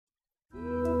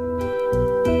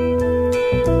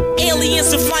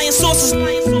Aliens and flying saucers.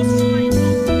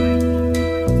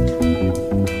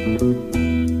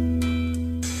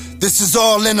 This is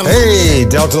all in them. Hey,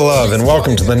 Delta Love, and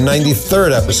welcome to the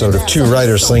 93rd episode of Two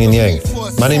Writers Slinging Yang.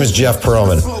 My name is Jeff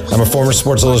Perlman. I'm a former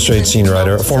Sports Illustrated senior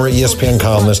writer, a former ESPN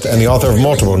columnist, and the author of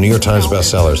multiple New York Times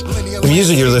bestsellers. The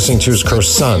music you're listening to is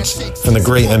Croissants from the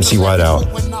great MC Whiteout.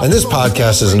 And this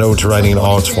podcast is an ode to writing in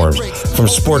all its forms, from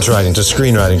sports writing to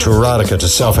screenwriting to erotica to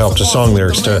self-help to song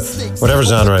lyrics to whatever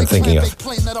genre I'm thinking of.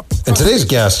 And today's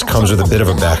guest comes with a bit of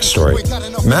a backstory.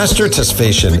 Master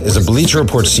Tesfatsion is a Bleacher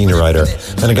Report senior writer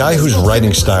and a guy whose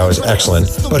writing style is excellent,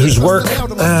 but whose work,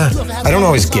 I don't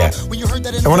always get.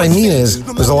 And what I mean is,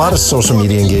 there's a lot of social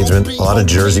media engagement, a lot of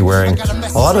jersey wearing,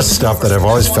 a lot of stuff that I've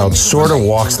always felt sort of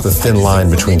walks the thin line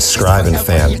between scribe and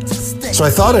fan. So I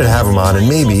thought I'd have him on, and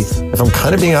maybe, if I'm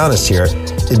kind of being honest here,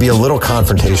 it'd be a little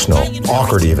confrontational,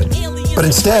 awkward even. But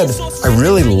instead, I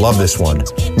really love this one.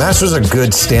 Master's a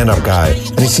good stand-up guy,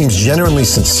 and he seems genuinely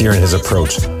sincere in his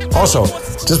approach. Also,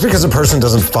 just because a person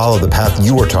doesn't follow the path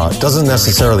you were taught doesn't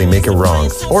necessarily make it wrong,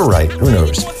 or right, who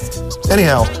knows.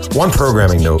 Anyhow, one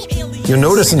programming note. You'll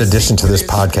notice in addition to this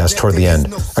podcast toward the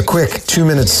end, a quick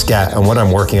 2-minute scat on what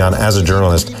I'm working on as a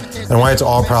journalist and why it's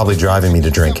all probably driving me to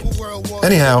drink.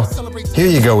 Anyhow, here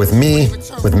you go with me,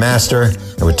 with Master,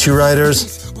 and with two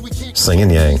writers, slinging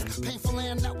yang.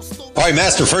 All right,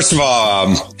 Master, first of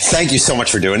all, thank you so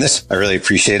much for doing this. I really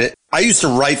appreciate it. I used to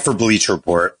write for Bleacher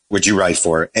Report, which you write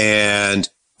for, and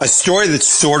a story that's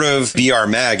sort of BR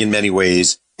Mag in many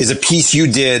ways is a piece you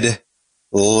did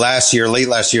late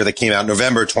last year that came out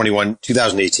November 21,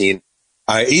 2018.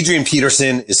 Adrian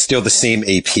Peterson is still the same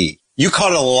AP. You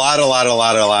caught a lot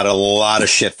of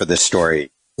shit for this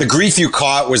story. The grief you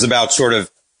caught was about sort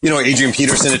of, Adrian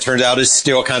Peterson, it turns out, is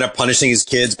still kind of punishing his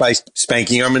kids by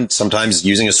spanking them and sometimes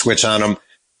using a switch on them.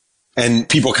 And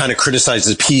people kind of criticize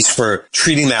the piece for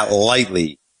treating that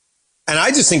lightly. And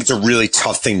I just think it's a really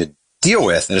tough thing to deal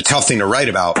with and a tough thing to write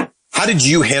about. How did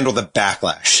you handle the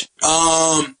backlash?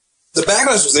 The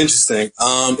backlash was interesting.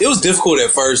 It was difficult at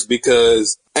first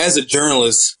because as a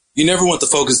journalist, you never want the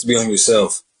focus to be on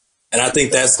yourself. And I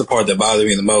think that's the part that bothered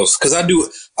me the most. Cause I do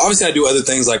other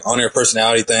things like on-air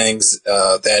personality things,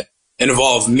 that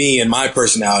involve me and my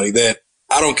personality that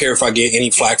I don't care if I get any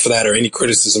flack for that or any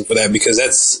criticism for that because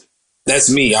that's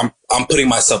me. I'm putting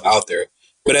myself out there.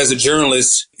 But as a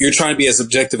journalist, you're trying to be as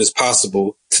objective as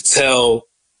possible to tell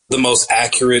the most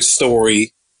accurate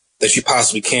story that you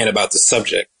possibly can about the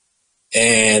subject.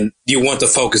 And you want the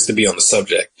focus to be on the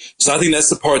subject. So I think that's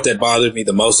the part that bothered me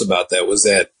the most about that was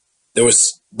that there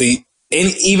was even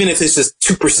if it's just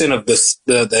 2% of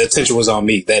the attention was on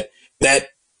me, that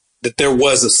there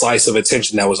was a slice of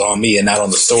attention that was on me and not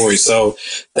on the story. So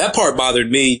that part bothered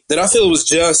me. That I feel it was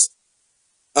just,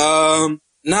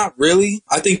 not really.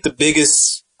 I think the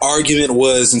biggest argument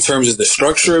was in terms of the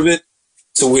structure of it,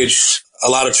 to which a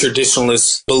lot of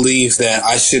traditionalists believe that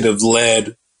I should have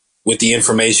led with the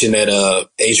information that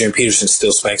Adrian Peterson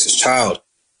still spanks his child.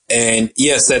 And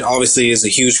yes, that obviously is a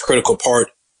huge critical part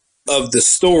of the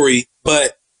story.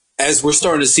 But as we're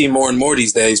starting to see more and more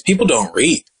these days, people don't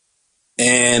read.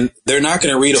 And they're not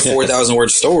going to read a 4,000 word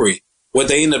story. What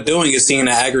they end up doing is seeing an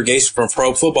aggregation from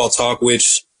Pro Football Talk,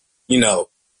 which,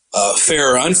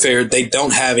 fair or unfair, they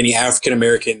don't have any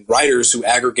African-American writers who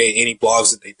aggregate any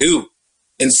blogs that they do.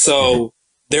 And so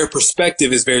their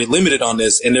perspective is very limited on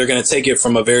this, and they're going to take it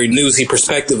from a very newsy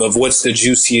perspective of what's the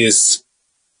juiciest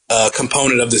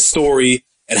component of the story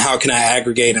and how can I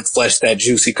aggregate and flesh that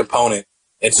juicy component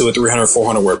into a 300,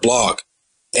 400 word blog.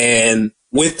 And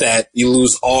with that, you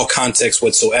lose all context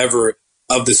whatsoever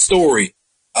of the story,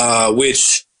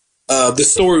 which the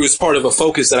story was part of a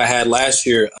focus that I had last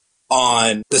year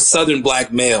on the Southern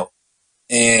black male,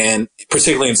 and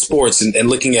particularly in sports, and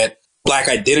looking at black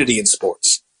identity in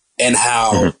sports and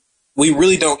how we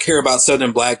really don't care about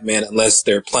Southern black men unless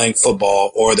they're playing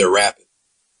football or they're rapping.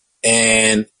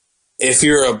 And if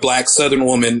you're a black Southern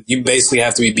woman, you basically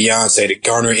have to be Beyonce to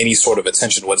garner any sort of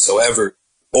attention whatsoever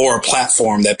or a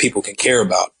platform that people can care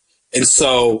about. And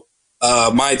so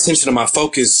my attention and my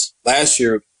focus last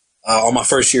year on my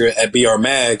first year at BR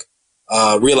Mag,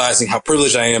 realizing how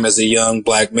privileged I am as a young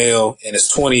black male in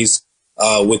his 20s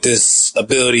with this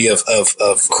ability of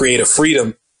creative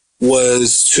freedom,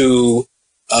 was to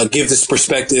give this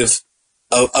perspective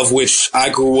of which I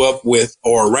grew up with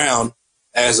or around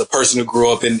as a person who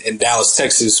grew up in Dallas,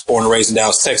 Texas, born and raised in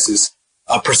Dallas, Texas,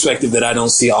 a perspective that I don't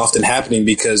see often happening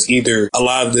because either a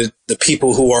lot of the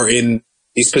people who are in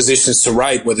these positions to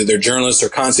write, whether they're journalists or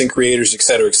content creators, et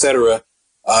cetera,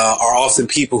 are often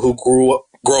people who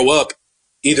grow up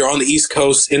either on the East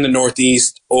Coast, in the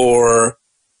Northeast, or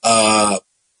are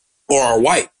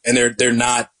white. and they're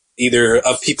not either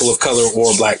of people of color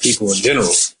or black people in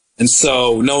general. And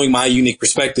so knowing my unique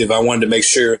perspective, I wanted to make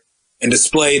sure and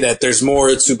display that there's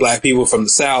more to black people from the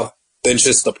South than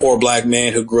just the poor black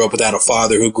man who grew up without a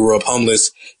father, who grew up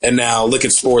homeless, and now look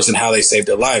at sports and how they saved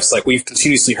their lives. Like, we've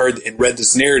continuously heard and read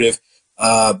this narrative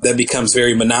that becomes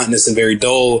very monotonous and very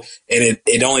dull, and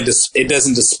it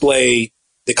doesn't display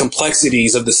the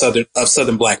complexities of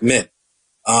Southern black men.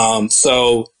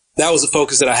 So that was the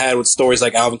focus that I had with stories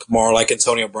like Alvin Kamara, like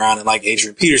Antonio Brown, and like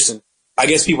Adrian Peterson. I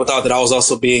guess people thought that I was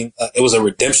also it was a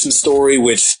redemption story,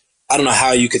 which I don't know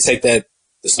how you could take the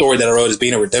story that I wrote as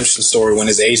being a redemption story when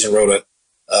his agent wrote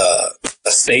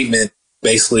a statement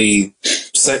basically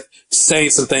saying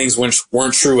some things which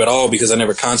weren't true at all, because I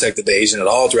never contacted the agent at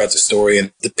all throughout the story.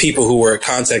 And the people who were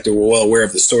contacted were well aware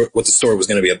of the story, what the story was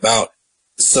going to be about.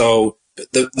 So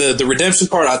the redemption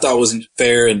part I thought wasn't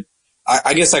fair. And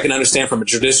I guess I can understand from a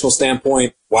traditional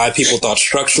standpoint why people thought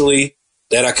structurally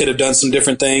that I could have done some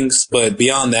different things. But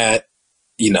beyond that,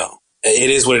 it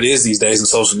is what it is these days in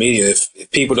social media.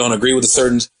 If people don't agree with a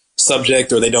certain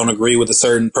subject, or they don't agree with a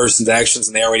certain person's actions,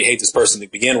 and they already hate this person to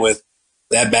begin with,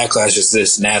 that backlash is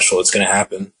just natural. It's going to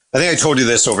happen. I think I told you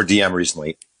this over DM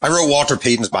recently. I wrote Walter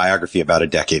Payton's biography about a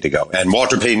decade ago, and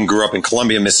Walter Payton grew up in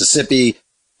Columbia, Mississippi.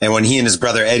 And when he and his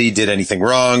brother Eddie did anything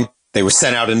wrong, they were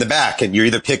sent out in the back, and you're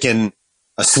either picking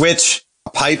a switch, a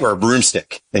pipe, or a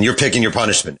broomstick, and you're picking your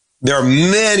punishment. There are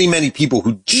many, many people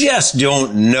who just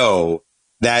don't know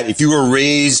that if you were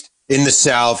raised in the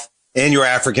South and you're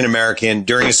African American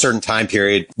during a certain time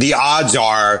period, the odds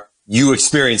are you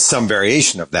experience some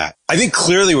variation of that. I think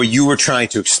clearly what you were trying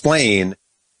to explain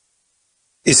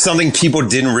is something people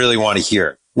didn't really want to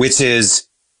hear, which is,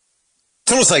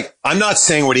 it's almost like, I'm not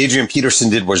saying what Adrian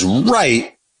Peterson did was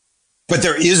right, but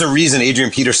there is a reason Adrian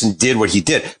Peterson did what he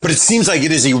did. But it seems like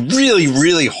it is a really,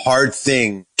 really hard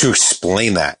thing to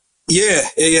explain that. Yeah,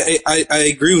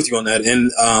 I agree with you on that.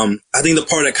 And I think the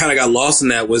part that kind of got lost in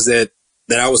that was that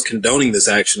I was condoning this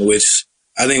action, which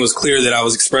I think it was clear that I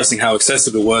was expressing how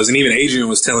excessive it was. And even Adrian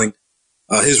was telling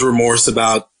his remorse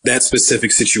about that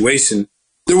specific situation.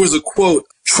 There was a quote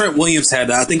Trent Williams had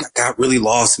that I think I got really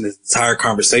lost in this entire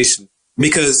conversation,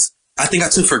 because I think I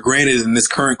took for granted in this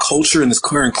current culture, in this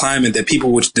current climate, that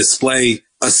people would display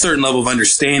a certain level of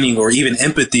understanding or even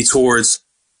empathy towards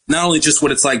not only just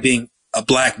what it's like being a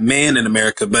black man in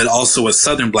America, but also a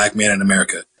Southern black man in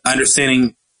America,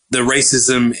 understanding the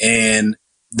racism and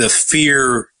the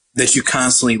fear that you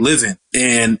constantly live in.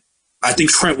 And I think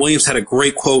Trent Williams had a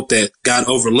great quote that got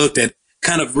overlooked that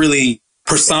kind of really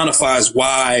personifies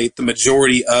why the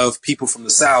majority of people from the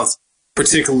South,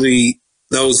 particularly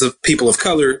those of people of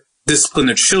color, discipline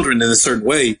their children in a certain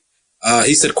way.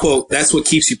 He said, quote, "That's what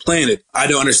keeps you planted. I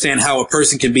don't understand how a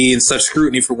person can be in such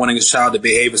scrutiny for wanting his child to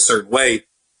behave a certain way.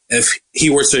 If he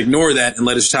were to ignore that and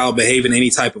let his child behave in any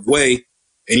type of way,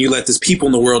 and you let this people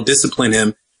in the world discipline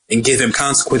him and give him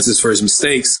consequences for his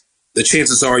mistakes, the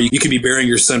chances are you could be burying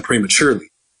your son prematurely."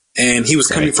 And he was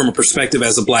coming from a perspective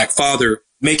as a black father,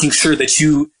 making sure that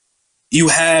you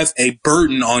have a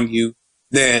burden on you,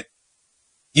 that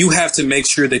you have to make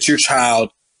sure that your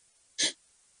child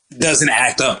doesn't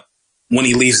act up when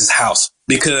he leaves his house,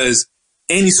 because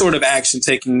any sort of action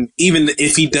taken, even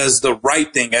if he does the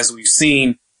right thing, as we've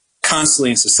seen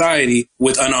constantly in society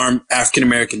with unarmed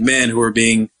African-American men who are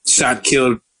being shot and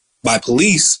killed by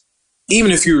police,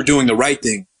 even if you were doing the right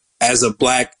thing as a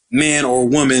black man or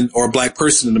woman or a black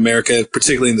person in America,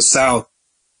 particularly in the South,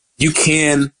 you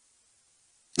can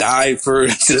die for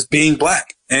just being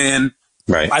black. And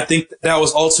I think that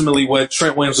was ultimately what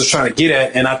Trent Williams was trying to get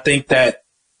at. And I think that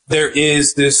there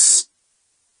is this,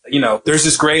 there's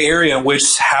this gray area in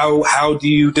which how do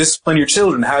you discipline your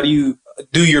children? How do you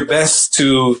do your best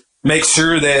to make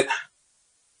sure that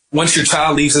once your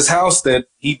child leaves his house, that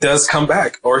he does come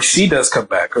back or she does come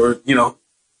back, or,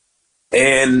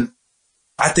 and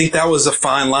I think that was a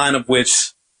fine line of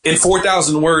which in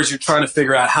 4,000 words, you're trying to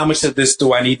figure out how much of this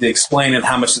do I need to explain and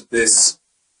how much of this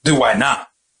do I not?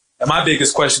 And my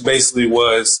biggest question basically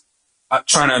was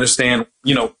trying to understand,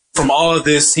 from all of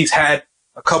this, he's had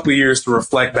a couple of years to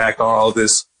reflect back on all of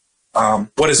this.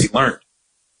 What has he learned?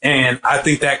 And I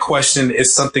think that question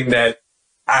is something that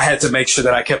I had to make sure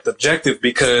that I kept objective,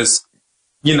 because,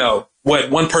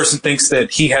 what one person thinks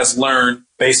that he has learned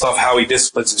based off how he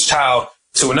disciplines his child,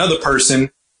 to another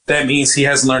person, that means he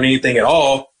hasn't learned anything at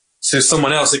all. To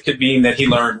someone else, it could mean that he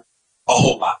learned a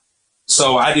whole lot.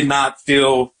 So I did not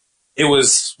feel it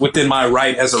was within my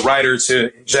right as a writer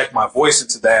to inject my voice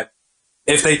into that.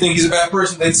 If they think he's a bad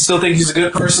person, they still think he's a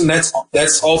good person.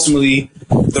 That's ultimately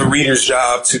the reader's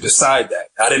job to decide that.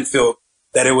 I didn't feel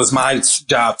that it was my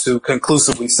job to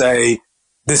conclusively say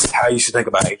this is how you should think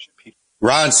about Adrian Peterson.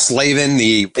 Ron Slavin,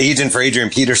 the agent for Adrian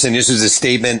Peterson, issues a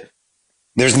statement.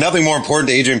 There's nothing more important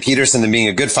to Adrian Peterson than being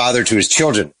a good father to his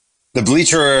children. The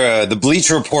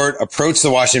Bleacher Report approached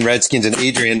the Washington Redskins and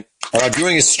Adrian about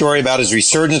doing a story about his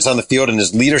resurgence on the field and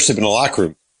his leadership in the locker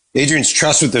room. Adrian's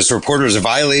trust with this reporter was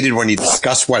violated when he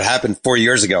discussed what happened 4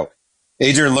 years ago.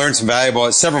 Adrian learned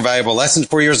several valuable lessons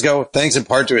 4 years ago, thanks in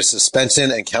part to his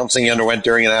suspension and counseling he underwent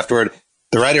during and afterward.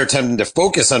 The writer attempted to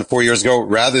focus on 4 years ago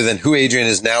rather than who Adrian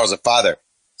is now as a father.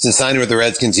 Since signing with the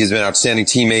Redskins, he's been an outstanding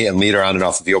teammate and leader on and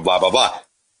off the field, blah, blah, blah.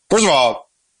 First of all,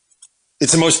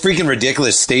 it's the most freaking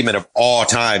ridiculous statement of all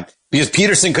time because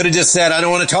Peterson could have just said, I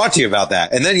don't want to talk to you about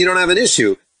that. And then you don't have an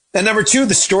issue. And number two,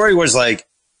 the story was like,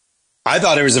 I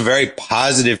thought it was a very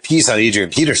positive piece on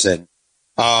Adrian Peterson.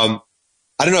 I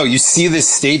don't know. You see this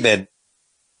statement.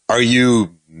 Are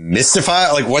you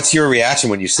mystified? Like, what's your reaction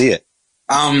when you see it?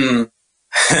 I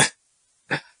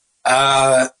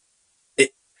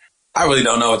really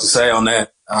don't know what to say on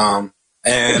that.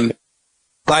 And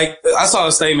like I saw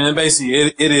a statement and basically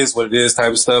it is what it is type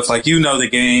of stuff. Like, you know, the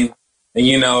game and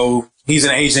you know, he's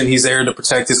an agent. He's there to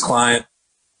protect his client.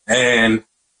 And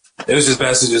it was just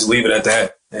best to just leave it at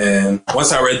that. And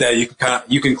once I read that,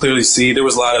 you can clearly see there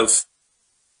was a lot of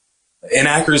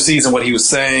inaccuracies in what he was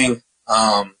saying.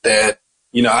 That,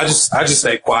 you know, I just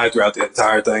stayed quiet throughout the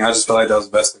entire thing. I just felt like that was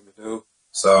the best thing to do.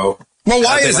 So. Well,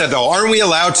 why is that though? Aren't we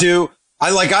allowed to?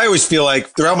 I always feel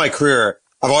like throughout my career,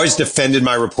 I've always defended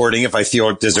my reporting if I feel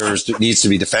it needs to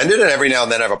be defended. And every now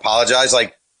and then I've apologized.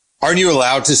 Like, aren't you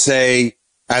allowed to say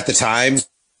at the time,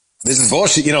 this is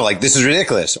bullshit, you know, like this is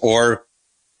ridiculous, or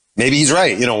maybe he's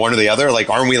right, you know, one or the other. Like,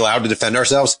 aren't we allowed to defend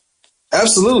ourselves?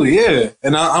 Absolutely. Yeah.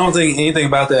 And I don't think anything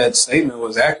about that statement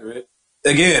was accurate.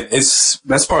 Again,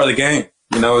 that's part of the game.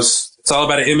 You know, it's all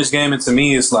about an image game. And to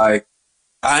me, it's like,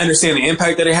 I understand the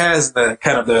impact that it has, the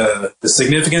kind of the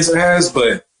significance it has,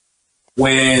 but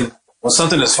when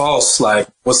something is false, like,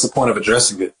 what's the point of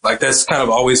addressing it? Like, that's kind of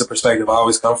always a perspective I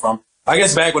always come from. I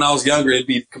guess back when I was younger, it'd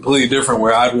be completely different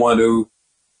where I'd want to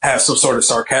have some sort of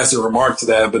sarcastic remark to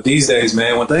that. But these days,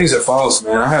 man, when things are false,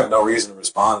 man, I have no reason to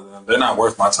respond to them. They're not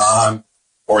worth my time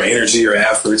or energy or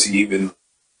effort to even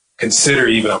consider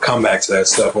even a comeback to that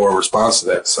stuff or a response to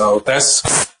that. So that's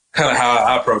kind of how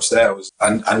I approached that.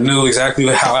 I knew exactly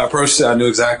how I approached it. I knew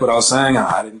exactly what I was saying.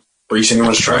 I didn't breach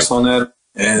anyone's trust on that,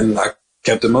 and I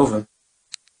kept it moving.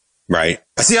 Right.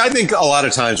 See, I think a lot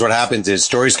of times what happens is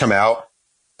stories come out,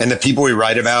 and the people we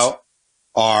write about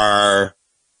are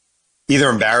either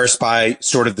embarrassed by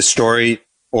sort of the story,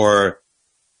 or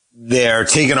they're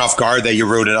taken off guard that you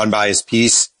wrote an unbiased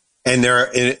piece, and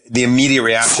the immediate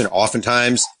reaction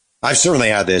oftentimes, I've certainly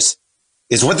had this,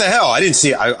 is what the hell? I didn't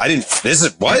see, this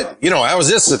is what? You know, how is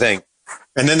this the thing?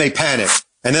 And then they panic.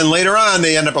 And then later on,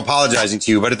 they end up apologizing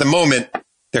to you. But at the moment,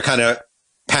 they're kind of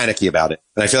panicky about it.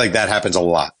 And I feel like that happens a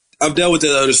lot. I've dealt with the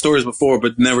other stories before,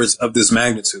 but never of this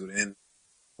magnitude. And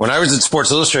when I was at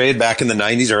Sports Illustrated back in the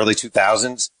 90s, early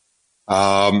 2000s,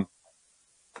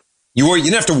 you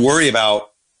didn't have to worry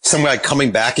about some guy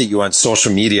coming back at you on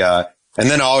social media and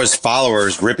then all his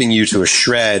followers ripping you to a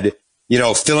shred, you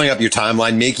know, filling up your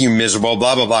timeline, making you miserable,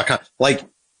 blah, blah, blah. Like,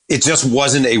 it just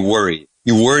wasn't a worry.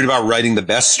 You worried about writing the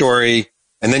best story,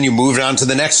 and then you moved on to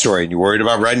the next story, and you worried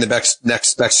about writing the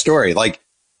next story. Like,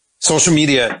 social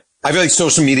media, I feel like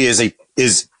social media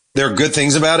there are good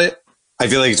things about it. I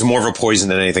feel like it's more of a poison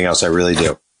than anything else. I really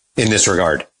do in this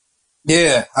regard.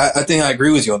 Yeah, I think I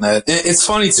agree with you on that. It's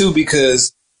funny too,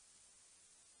 because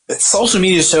social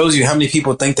media shows you how many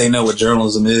people think they know what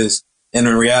journalism is. And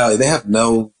in reality, they have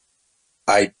no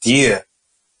idea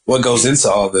what goes into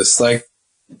all this. Like,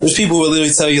 there's people who will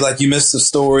literally tell you, like, you missed the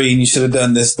story and you should have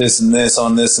done this, this, and this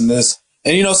on this and this.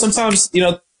 And, you know, sometimes, you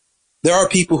know, there are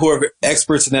people who are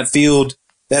experts in that field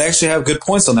that actually have good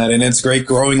points on that. And it's great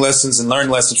growing lessons and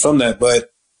learning lessons from that. But,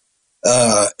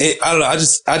 I don't know. I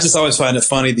just always find it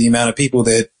funny, the amount of people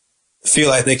that feel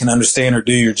like they can understand or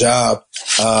do your job,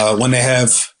 when they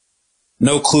have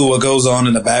no clue what goes on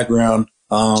in the background,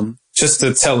 just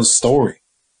to tell a story.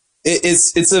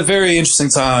 It's a very interesting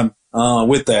time,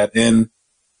 with that. And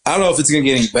I don't know if it's going to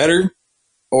get any better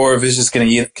or if it's just going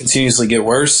to continuously get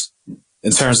worse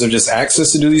in terms of just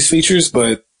access to do these features.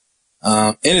 But,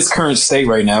 in its current state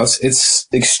right now, it's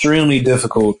extremely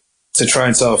difficult to try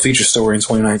and tell a feature story in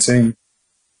 2019.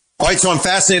 All right. So I'm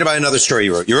fascinated by another story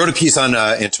you wrote. You wrote a piece on,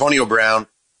 Antonio Brown,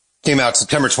 came out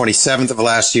September 27th of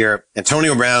last year.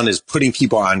 Antonio Brown is putting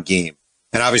people on game.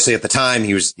 And obviously at the time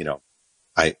he was, you know,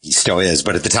 he still is,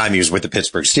 but at the time he was with the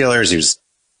Pittsburgh Steelers. He was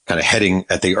kind of heading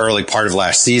at the early part of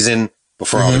last season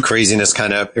before all the craziness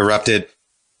kind of erupted.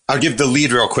 I'll give the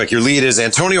lead real quick. Your lead is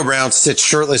Antonio Brown sits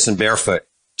shirtless and barefoot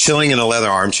chilling in a leather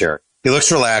armchair. He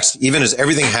looks relaxed, even as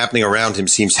everything happening around him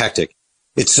seems hectic.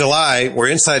 It's July. We're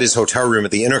inside his hotel room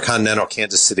at the Intercontinental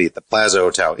Kansas City at the Plaza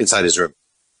Hotel, inside his room.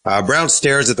 Brown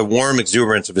stares at the warm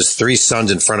exuberance of his three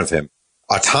sons in front of him.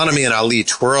 Autonomy and Ali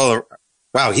twirl.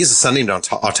 Wow, he has a son named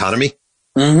Autonomy?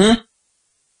 Mm-hmm.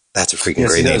 That's a freaking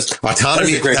great name.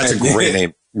 Autonomy, that's a great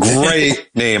name. Great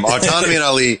name. Autonomy and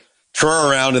Ali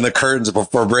twirl around in the curtains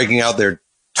before breaking out their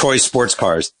toy sports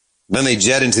cars. Then they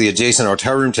jet into the adjacent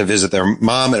hotel room to visit their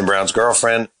mom and Brown's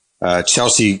girlfriend,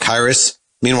 Chelsea Kyrus.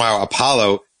 Meanwhile,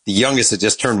 Apollo, the youngest that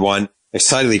just turned 1,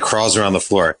 excitedly crawls around the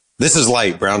floor. This is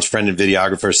light, Brown's friend and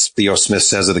videographer Theo Smith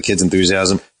says of the kid's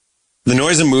enthusiasm. The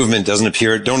noise and movement don't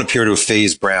appear to have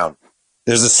phased Brown.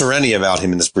 There's a serenity about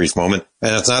him in this brief moment,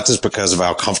 and it's not just because of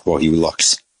how comfortable he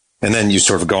looks. And then you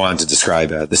sort of go on to describe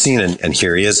the scene, and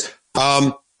here he is.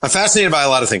 I'm fascinated by a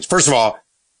lot of things. First of all,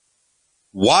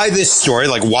 why this story?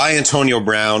 Like, why Antonio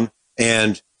Brown,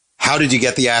 and how did you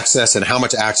get the access, and how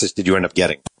much access did you end up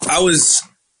getting?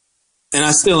 And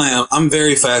I still am, I'm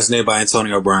very fascinated by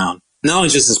Antonio Brown. Not only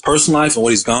just his personal life and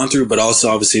what he's gone through, but also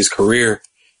obviously his career.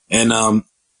 And I don't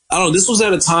know, this was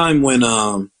at a time when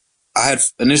I had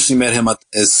initially met him at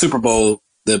Super Bowl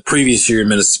the previous year in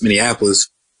Minneapolis.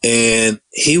 And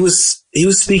he was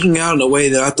speaking out in a way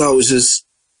that I thought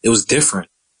it was different.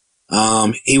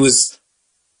 He was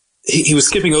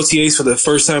skipping OTAs for the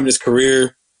first time in his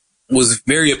career, was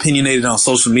very opinionated on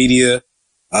social media,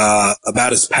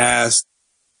 about his past,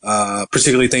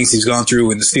 particularly things he's gone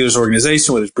through in the Steelers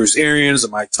organization, whether it's Bruce Arians or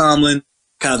Mike Tomlin,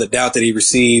 kind of the doubt that he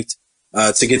received,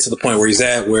 to get to the point where he's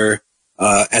at, where,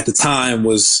 at the time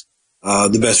was,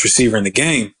 the best receiver in the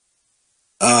game.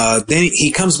 Then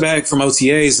he comes back from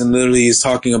OTAs and literally is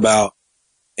talking about,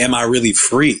 am I really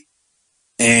free?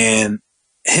 And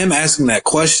him asking that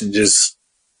question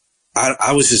I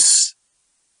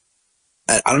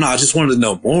don't know. I just wanted to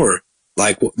know more.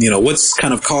 Like, what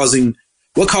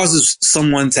causes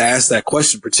someone to ask that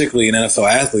question, particularly an NFL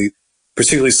athlete,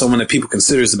 particularly someone that people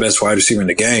consider as the best wide receiver in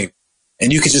the game.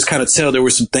 And you could just kind of tell there were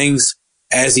some things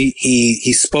as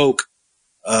he spoke,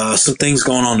 some things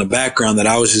going on in the background that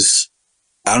I was just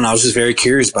very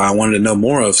curious about. I wanted to know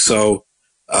more of. So,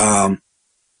 I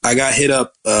got hit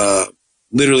up,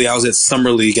 literally I was at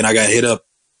Summer League and I got hit up,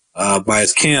 by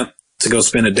his camp to go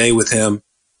spend a day with him,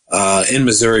 in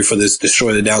Missouri for this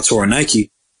Destroy the Doubt tour on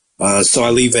Nike. So I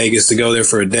leave Vegas to go there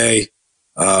for a day.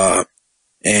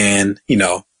 And,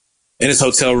 in his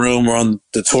hotel room, we're on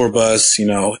the tour bus,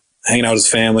 hanging out with his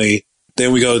family.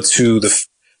 Then we go to the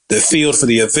field for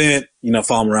the event,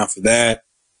 follow him around for that.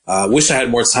 Wish I had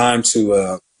more time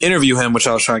to, interview him, which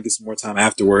I was trying to get some more time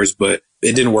afterwards, but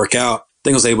it didn't work out. I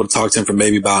think I was able to talk to him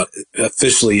for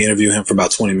officially interview him for about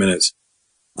 20 minutes.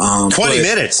 20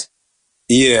 minutes?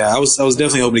 Yeah, I was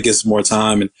definitely hoping to get some more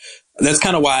time. And that's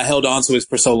kind of why I held on to it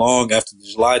for so long after the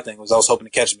July thing, was I was hoping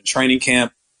to catch him in training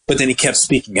camp, but then he kept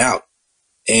speaking out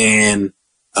and,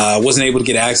 wasn't able to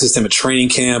get access to him at training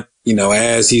camp,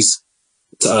 as he's,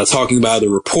 talking about the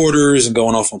reporters and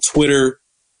going off on Twitter.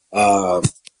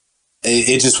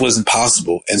 It just wasn't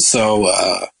possible. And so,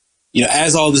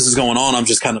 as all this is going on, I'm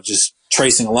just kind of just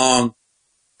tracing along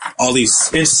all these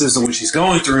instances in which he's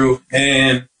going through,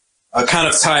 and kind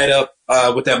of tied up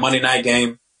with that Monday night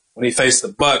game when he faced the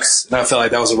Bucks. And I felt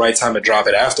like that was the right time to drop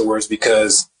it afterwards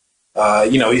because,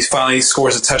 he finally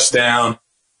scores a touchdown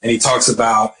and he talks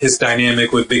about his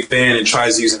dynamic with Big Ben and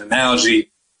tries to use an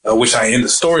analogy, which I end the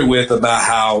story with, about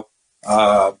how,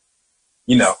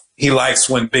 he likes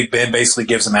when Big Ben basically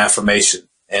gives him affirmation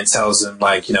and tells him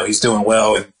he's doing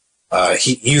well. And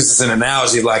he uses an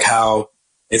analogy like how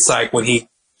it's like when he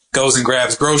goes and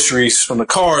grabs groceries from the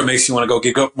car, it makes you want to go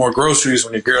get more groceries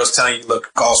when your girl's telling you look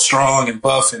all strong and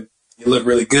buff and you look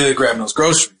really good grabbing those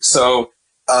groceries. So,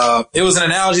 it was an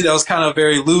analogy that was kind of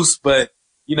very loose, but,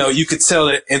 you could tell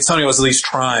that Antonio was at least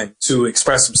trying to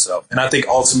express himself. And I think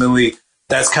ultimately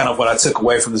that's kind of what I took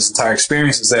away from this entire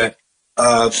experience, is that,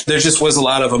 there just was a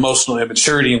lot of emotional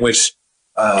immaturity in which,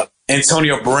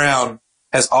 Antonio Brown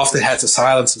has often had to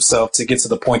silence himself to get to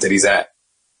the point that he's at.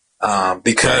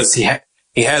 Because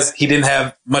he didn't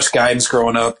have much guidance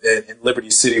growing up in Liberty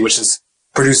City, which has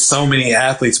produced so many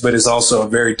athletes, but is also a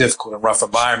very difficult and rough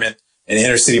environment in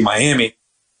inner city Miami.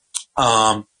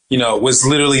 Was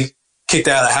literally kicked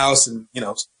out of the house and,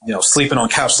 sleeping on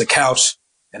couch to couch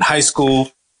in high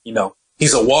school.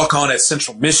 He's a walk-on at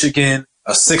Central Michigan,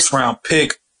 a 6th-round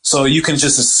pick. So you can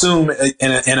just assume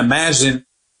and imagine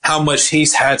how much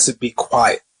he's had to be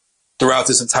quiet throughout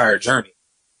this entire journey.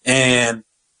 And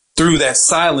through that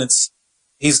silence,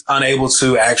 he's unable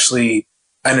to actually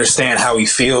understand how he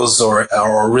feels or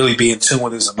really be in tune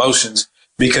with his emotions,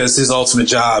 because his ultimate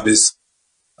job is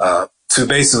to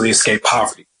basically escape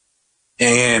poverty.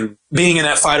 And being in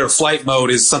that fight or flight mode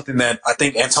is something that I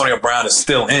think Antonio Brown is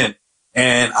still in.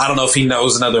 And I don't know if he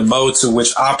knows another mode to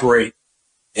which operate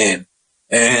in.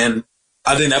 And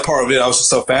I think that part of it I was just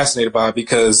so fascinated by,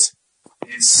 because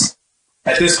it's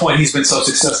at this point he's been so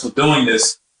successful doing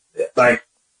this. Like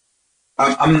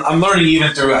I'm learning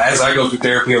even through as I go through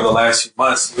therapy over the last few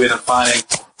months, you end up finding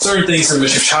certain things in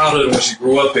which your childhood and what you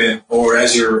grew up in, or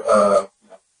as your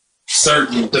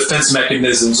certain defense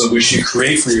mechanisms of which you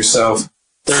create for yourself.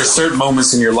 There are certain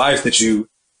moments in your life that you,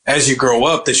 as you grow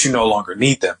up, that you no longer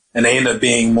need them, and they end up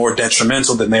being more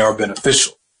detrimental than they are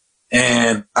beneficial.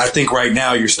 And I think right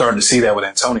now you're starting to see that with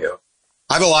Antonio.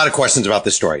 I have a lot of questions about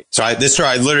this story. So this story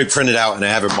I literally printed out and I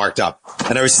have it marked up.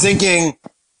 And I was thinking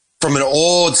from an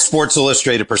old Sports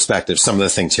Illustrated perspective, some of the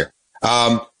things here.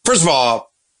 First of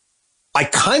all, I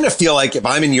kind of feel like if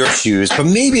I'm in your shoes, but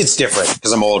maybe it's different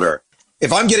because I'm older.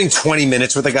 If I'm getting 20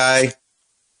 minutes with a guy,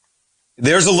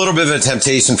 there's a little bit of a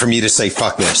temptation for me to say,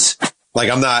 fuck this. Like,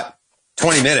 I'm not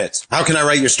 20 minutes. How can I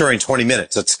write your story in 20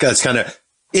 minutes? That's kind of,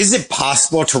 is it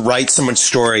possible to write someone's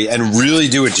story and really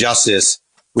do it justice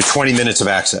with 20 minutes of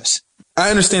access? I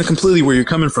understand completely where you're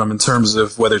coming from in terms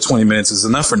of whether 20 minutes is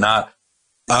enough or not.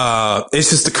 It's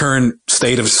just the current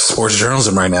state of sports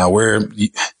journalism right now, where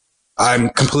I'm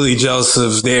completely jealous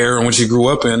of the era in which you grew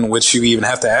up in, which you even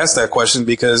have to ask that question,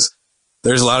 because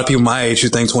there's a lot of people my age who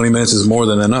think 20 minutes is more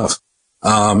than enough.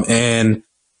 And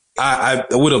I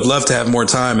would have loved to have more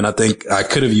time, and I think I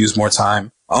could have used more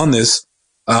time on this.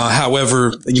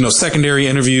 However, secondary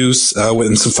interviews,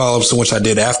 with some follow-ups in which I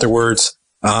did afterwards,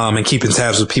 and keeping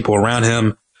tabs with people around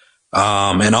him.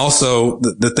 And also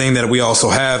the thing that we also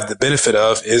have the benefit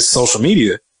of is social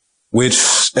media,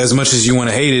 which, as much as you want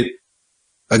to hate it,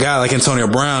 a guy like Antonio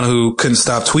Brown, who couldn't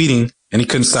stop tweeting and he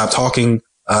couldn't stop talking,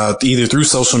 either through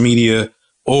social media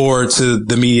or to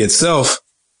the media itself,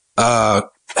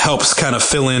 helps kind of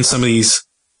fill in some of these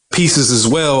pieces, as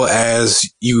well as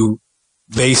you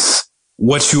base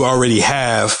what you already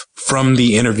have from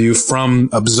the interview, from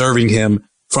observing him,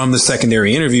 from the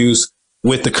secondary interviews,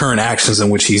 with the current actions in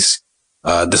which he's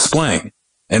displaying.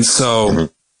 And so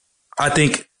I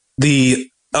think the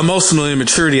emotional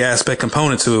immaturity aspect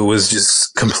component to it was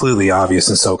just completely obvious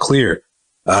and so clear.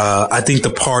 I think the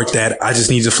part that I just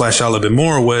need to flesh out a little bit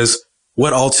more was,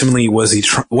 what ultimately was he,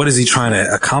 what is he trying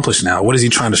to accomplish now? What is he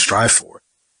trying to strive for?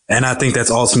 And I think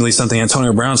that's ultimately something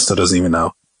Antonio Brown still doesn't even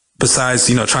know. Besides,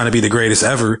 trying to be the greatest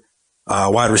ever,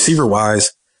 wide receiver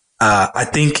wise, I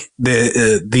think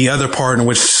the other part in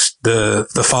which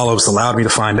the follow-ups allowed me to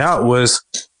find out was,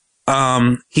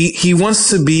 he wants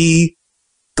to be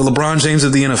the LeBron James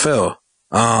of the NFL,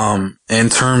 in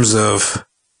terms of,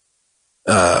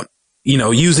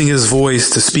 using his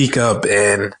voice to speak up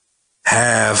and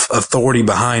have authority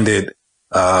behind it,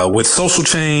 with social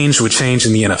change, with change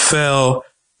in the NFL,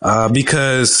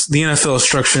 because the NFL is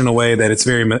structured in a way that it's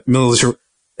very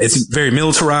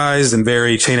militarized and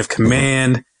very chain of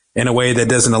command, in a way that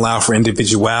doesn't allow for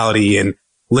individuality and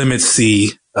limits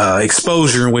the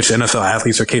exposure in which NFL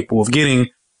athletes are capable of getting.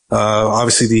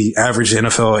 Obviously, the average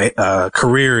NFL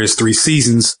career is 3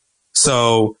 seasons,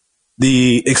 so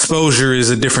the exposure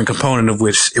is a different component of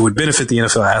which it would benefit the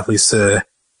NFL athletes to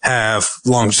have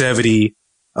longevity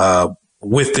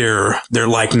with their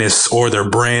likeness or their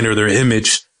brand or their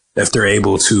image, if they're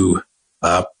able to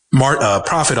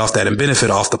profit off that and benefit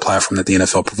off the platform that the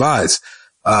NFL provides.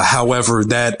 However,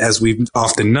 that, as we've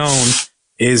often known,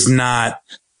 is not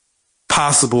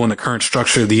possible in the current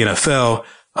structure of the NFL.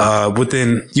 But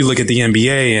then you look at the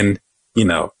NBA and,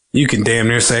 you can damn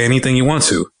near say anything you want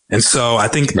to. And so I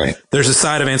think there's a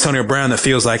side of Antonio Brown that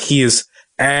feels like he is,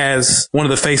 as one of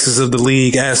the faces of the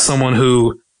league, as someone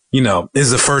who,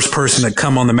 is the first person to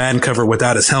come on the Madden cover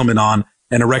without his helmet on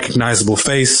and a recognizable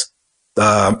face.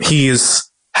 He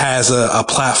has a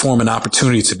platform and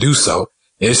opportunity to do so.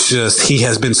 It's just he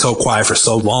has been so quiet for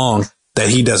so long that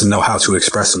he doesn't know how to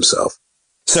express himself.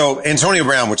 So Antonio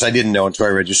Brown, which I didn't know until I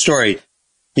read your story,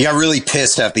 he got really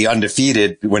pissed at the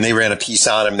Undefeated when they ran a piece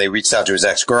on him. They reached out to his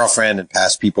ex-girlfriend and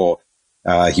past people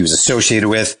he was associated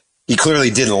with. He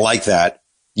clearly didn't like that.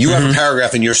 You have a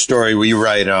paragraph in your story where you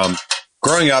write,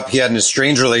 growing up, he had an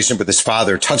estranged relationship with his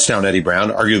father, Touchdown Eddie Brown,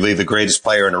 arguably the greatest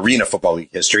player in Arena Football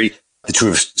League history. The two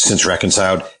have since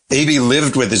reconciled. AB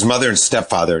lived with his mother and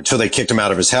stepfather until they kicked him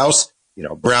out of his house.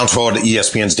 Brown told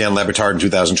ESPN's Dan Le Batard in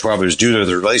 2012 it was due to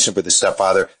the relationship with his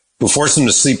stepfather, who forced him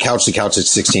to sleep couch to couch at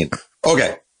 16.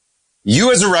 Okay.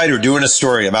 You as a writer doing a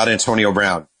story about Antonio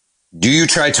Brown, do you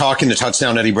try talking to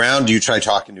Touchdown Eddie Brown? Do you try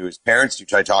talking to his parents? Do you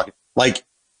try talking,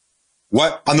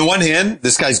 what, on the one hand,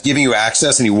 this guy's giving you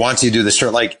access and he wants you to do this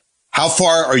story. how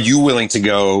far are you willing to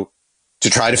go to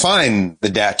try to find the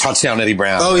touchdown Eddie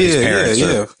Brown? Oh,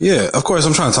 yeah. Of course,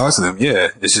 I'm trying to talk to them. Yeah.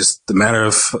 It's just a matter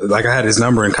of, like, I had his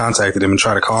number and contacted him and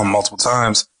tried to call him multiple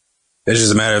times. It's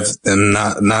just a matter of them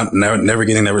never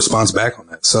getting that response back on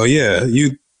that. So, yeah,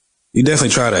 you definitely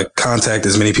try to contact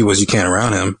as many people as you can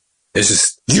around him. It's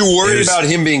just. Do you worry about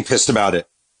him being pissed about it?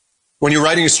 When you're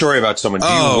writing a story about someone, do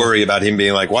you worry about him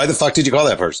being like, why the fuck did you call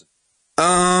that person?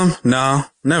 No,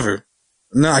 never.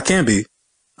 No, I can't be.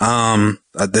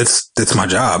 That's my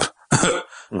job.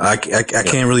 I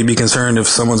can't really be concerned if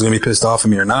someone's going to be pissed off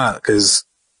at me or not, because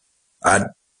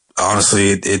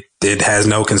honestly, it has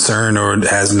no concern or it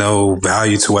has no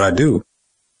value to what I do.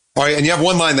 All right. And you have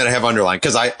one line that I have underlined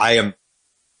because I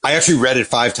actually read it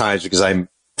 5 times because I'm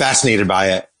fascinated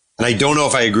by it. And I don't know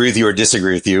if I agree with you or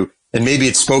disagree with you. And maybe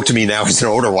it spoke to me now as an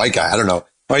older white guy. I don't know.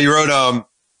 But you wrote,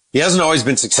 he hasn't always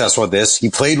been successful at this. He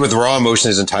played with raw emotion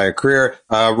his entire career.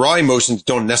 Raw emotions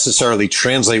don't necessarily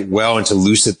translate well into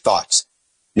lucid thoughts.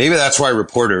 Maybe that's why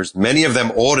reporters, many of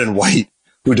them old and white,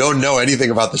 who don't know anything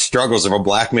about the struggles of a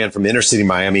black man from inner city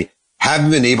Miami,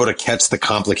 haven't been able to catch the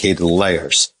complicated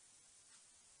layers.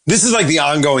 This is like the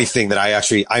ongoing thing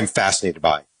that I'm fascinated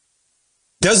by.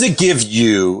 Does it give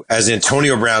you, as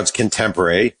Antonio Brown's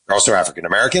contemporary, you're also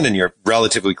African-American and you're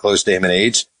relatively close to him in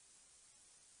age,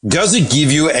 does it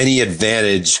give you any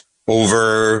advantage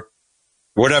over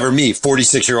whatever me,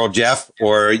 46-year-old Jeff,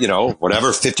 or, whatever,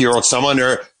 50-year-old someone,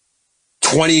 or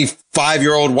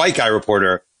 25-year-old white guy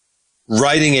reporter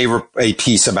writing a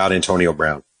piece about Antonio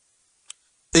Brown?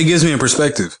 It gives me a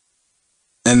perspective,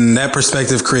 and that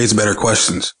perspective creates better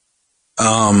questions.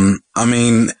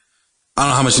 I don't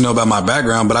know how much you know about my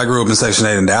background, but I grew up in Section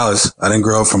 8 in Dallas. I didn't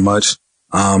grow up from much.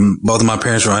 Both of my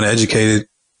parents were uneducated.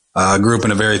 I grew up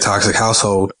in a very toxic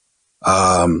household,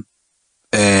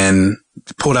 and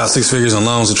pulled out 6 figures in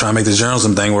loans to try and make this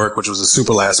journalism thing work, which was a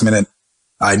super last minute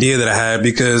idea that I had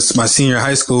because my senior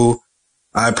high school,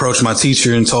 I approached my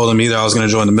teacher and told him either I was going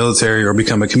to join the military or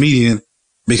become a comedian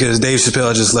because Dave Chappelle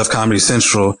had just left Comedy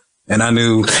Central, and I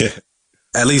knew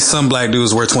at least some black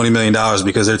dudes worth $20 million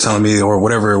because they're telling me, or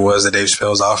whatever it was that Dave Chappelle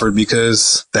was offered,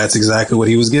 because that's exactly what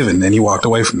he was given. And he walked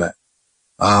away from that.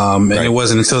 And It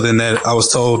wasn't until then that I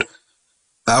was told,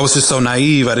 I was just so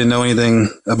naive. I didn't know anything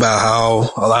about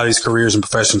how a lot of these careers and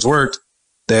professions worked,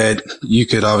 that you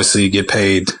could obviously get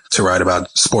paid to write about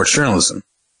sports journalism,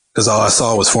 because all I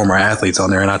saw was former athletes on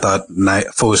there. And I thought,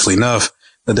 foolishly enough,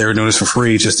 that they were doing this for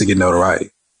free just to get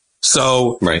notoriety.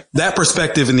 So that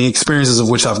perspective and the experiences of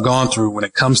which I've gone through when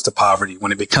it comes to poverty,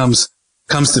 when it comes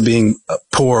to being a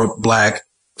poor black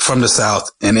from the South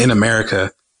and in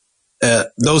America,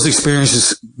 those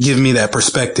experiences give me that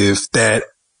perspective that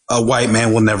a white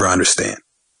man will never understand.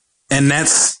 And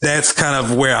that's kind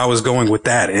of where I was going with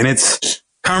that. And it's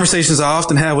conversations I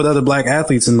often have with other black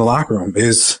athletes in the locker room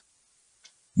is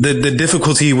the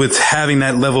difficulty with having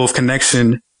that level of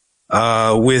connection,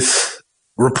 with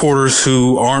reporters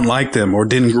who aren't like them or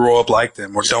didn't grow up like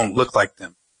them or don't look like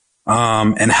them.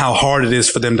 And how hard it is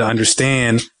for them to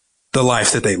understand the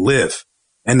life that they live.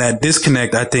 And that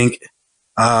disconnect, I think,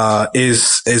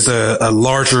 is a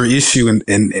larger issue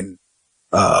in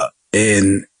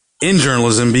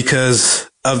journalism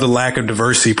because of the lack of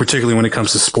diversity, particularly when it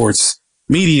comes to sports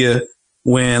media,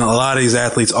 when a lot of these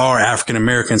athletes are African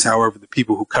Americans. However, the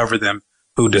people who cover them,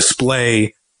 who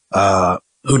display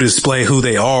who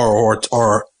they are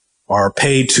or are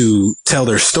paid to tell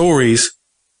their stories,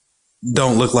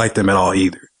 don't look like them at all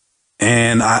either.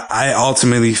 And I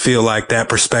ultimately feel like that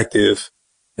perspective,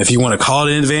 if you want to call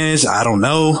it an advantage, I don't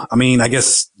know. I mean, I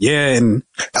guess, yeah. And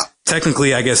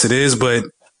technically, I guess it is. But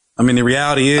I mean, the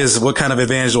reality is, what kind of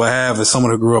advantage do I have as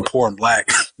someone who grew up poor and black?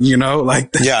 Yeah, no, I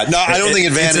don't think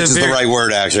advantage is the right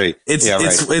word, actually.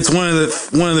 It's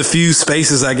one of the few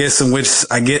spaces, I guess, in which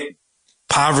I get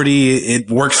poverty.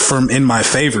 It works in my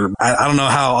favor. I don't know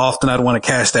how often I'd want to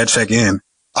cash that check in.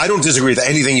 I don't disagree with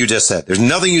anything you just said. There's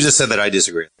nothing you just said that I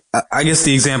disagree with. I guess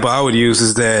the example I would use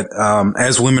is that,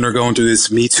 as women are going through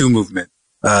this Me Too movement,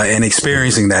 and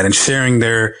experiencing that and sharing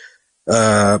their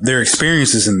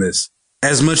experiences in this,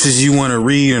 as much as you want to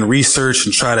read and research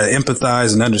and try to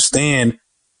empathize and understand,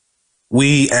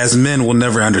 we as men will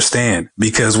never understand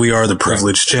because we are the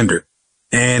privileged gender.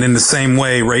 And in the same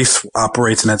way, race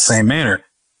operates in that same manner.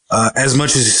 As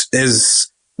much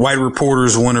as white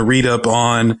reporters want to read up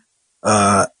on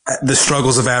the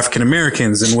struggles of African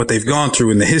Americans and what they've gone through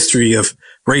in the history of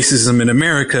racism in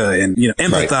America, and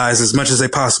empathize as much as they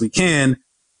possibly can,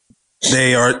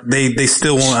 they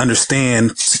still won't understand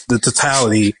the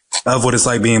totality of what it's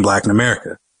like being black in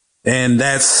America. And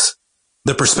that's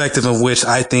the perspective of which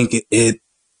I think it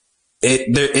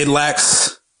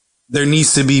lacks there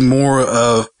needs to be more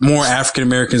African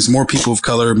Americans, more people of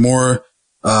color, more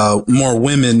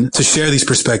women to share these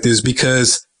perspectives,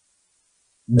 because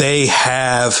they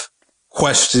have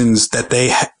questions that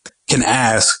they can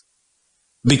ask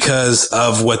because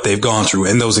of what they've gone through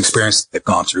and those experiences they've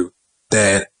gone through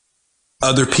that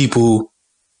other people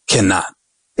cannot.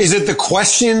 Is it the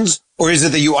questions, or is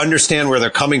it that you understand where they're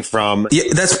coming from? Yeah,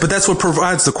 that's what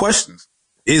provides the questions.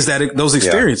 Is that those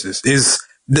experiences is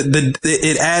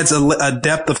it adds a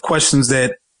depth of questions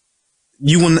that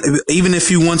you will, even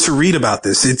if you want to read about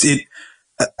this,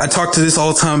 I talk to this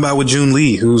all the time about with June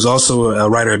Lee, who's also a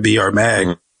writer at BR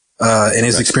Mag, and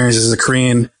his experiences as a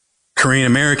Korean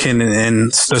American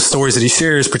and the stories that he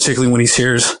shares, particularly when he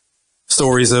shares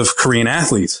stories of Korean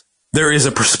athletes. There is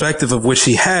a perspective of which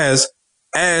he has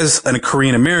as a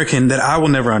Korean American that I will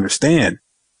never understand.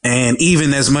 And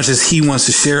even as much as he wants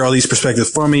to share all these perspectives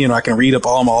for me, and I can read up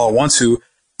all I want to,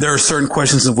 there are certain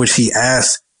questions of which he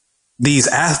asks these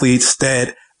athletes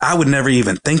that I would never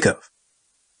even think of.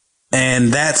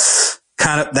 And that's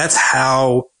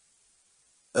how,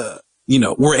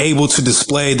 we're able to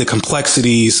display the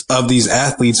complexities of these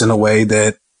athletes in a way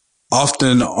that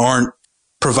often aren't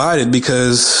provided,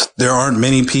 because there aren't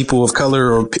many people of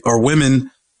color or women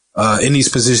in these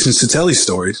positions to tell these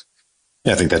stories.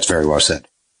 Yeah, I think that's very well said.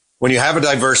 When you have a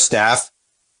diverse staff,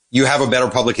 you have a better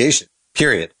publication,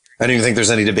 period. I don't even think there's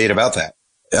any debate about that.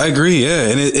 I agree. Yeah.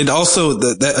 And it also,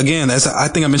 that again, I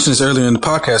think I mentioned this earlier in the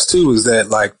podcast too, is that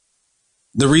like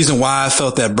the reason why I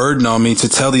felt that burden on me to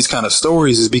tell these kind of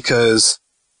stories is because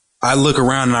I look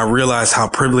around and I realize how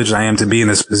privileged I am to be in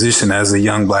this position as a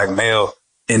young black male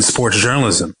in sports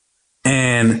journalism.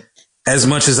 And as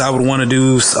much as I would want to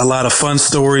do a lot of fun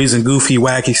stories and goofy,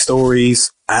 wacky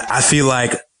stories, I feel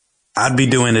like I'd be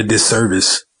doing a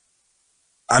disservice.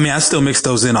 I mean, I still mix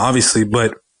those in, obviously,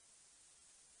 but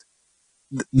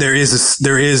there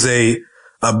is a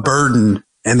burden,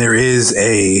 and there is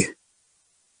a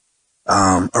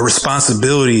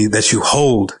responsibility that you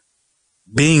hold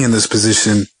being in this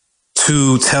position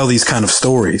to tell these kind of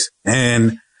stories.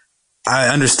 And I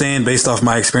understand, based off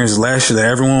my experiences last year, that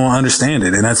everyone will understand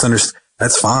it, and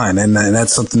that's fine. And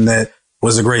that's something that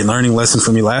was a great learning lesson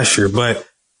for me last year. But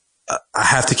I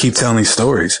have to keep telling these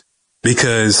stories,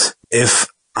 because if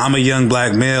I'm a young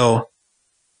black male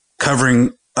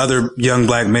covering other young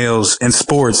black males in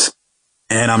sports,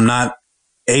 and I'm not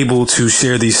able to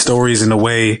share these stories in a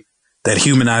way that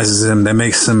humanizes them, that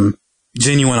makes them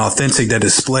genuine, authentic, that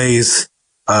displays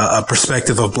a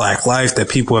perspective of black life that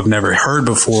people have never heard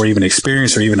before, even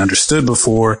experienced or even understood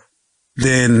before,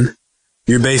 then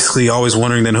you're basically always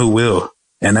wondering then who will.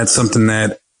 And that's something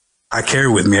that I carry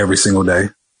with me every single day.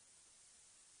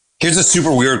 Here's a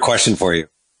super weird question for you.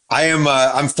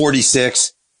 I'm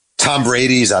 46. Tom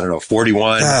Brady's,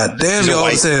 41. God damn, you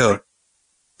always hell.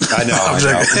 I know.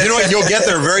 You know what? You'll get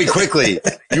there very quickly.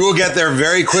 You will get there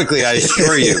very quickly, I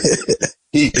assure you.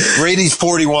 Brady's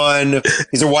 41.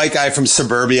 He's a white guy from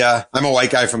suburbia. I'm a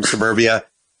white guy from suburbia.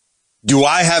 Do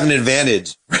I have an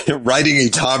advantage writing a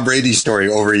Tom Brady story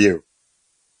over you?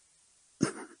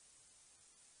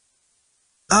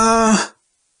 In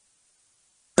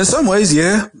some ways,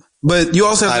 yeah. But you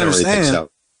also have to understand. Really think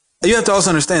so. You have to also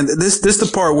understand this is the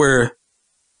part where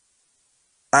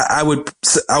I would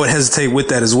hesitate with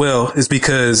that as well, is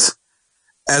because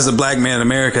as a black man in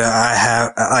America,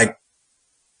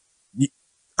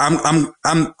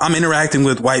 I'm interacting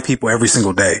with white people every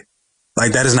single day.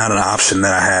 Like, that is not an option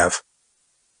that I have.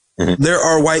 Mm-hmm. There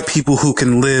are white people who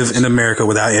can live in America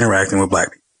without interacting with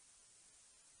black people.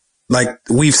 Like,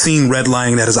 we've seen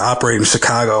redlining that is operating in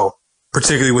Chicago,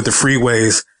 particularly with the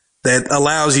freeways, that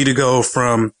allows you to go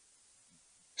from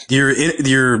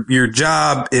your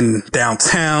job in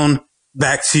downtown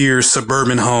back to your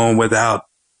suburban home without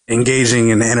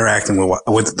engaging and interacting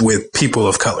with people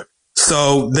of color.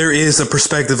 So there is a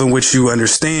perspective in which you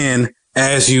understand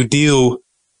as you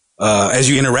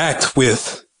interact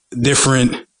with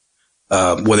different,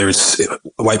 whether it's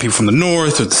white people from the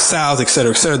north or the south, et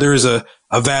cetera, et cetera. There is a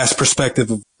vast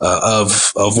perspective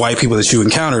of white people that you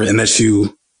encounter, and that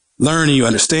you learn and you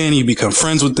understand, you become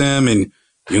friends with them, and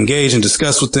you engage and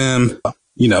discuss with them,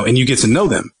 and you get to know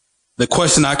them. The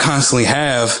question I constantly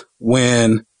have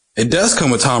when it does come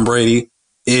with Tom Brady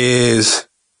is,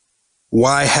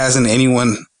 why hasn't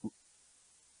anyone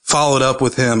followed up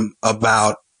with him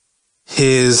about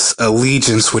his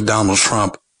allegiance with Donald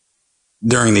Trump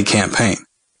during the campaign?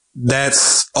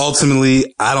 That's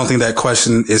ultimately, I don't think that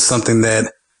question is something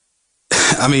that,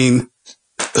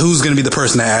 who's going to be the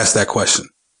person to ask that question?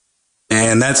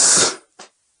 And that's,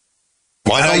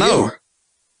 why not I don't know. You?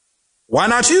 Why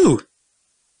not you?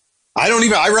 I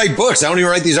write books. I don't even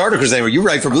write these articles anymore. You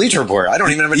write for Bleacher Report. I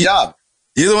don't even have a job.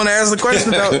 You're the one that asked the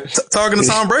question about talking to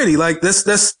Tom Brady. Like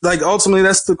that's like ultimately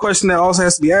that's the question that also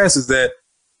has to be asked is that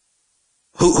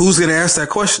who's going to ask that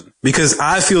question? Because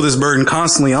I feel this burden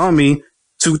constantly on me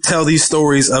to tell these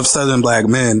stories of Southern black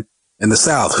men in the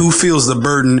South. Who feels the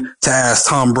burden to ask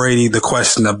Tom Brady the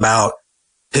question about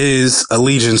his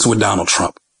allegiance with Donald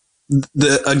Trump?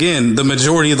 The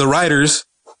majority of the writers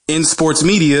in sports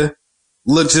media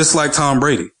look just like Tom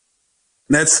Brady.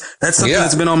 That's something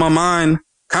that's been on my mind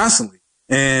constantly.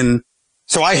 And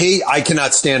so I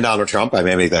cannot stand Donald Trump. I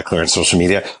may make that clear on social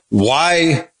media.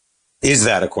 Why is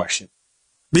that a question?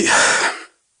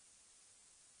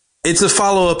 It's a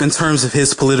follow up in terms of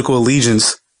his political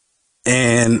allegiance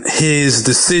and his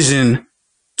decision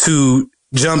to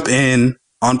jump in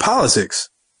on politics.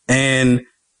 And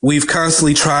we've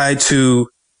constantly tried to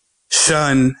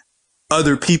shun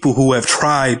other people who have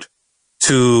tried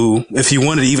to, if you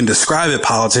wanted to even describe it,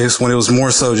 politics, when it was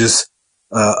more so just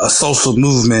a social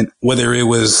movement, whether it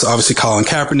was obviously Colin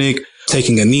Kaepernick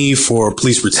taking a knee for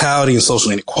police brutality and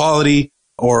social inequality,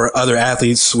 or other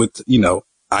athletes with,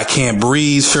 I Can't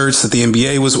Breathe shirts that the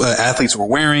NBA athletes were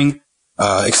wearing,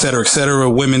 et cetera,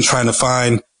 women trying to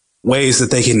find ways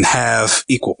that they can have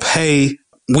equal pay.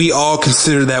 We all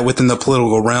consider that within the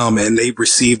political realm, and they've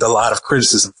received a lot of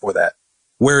criticism for that.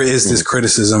 Where is this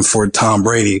criticism for Tom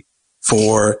Brady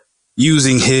for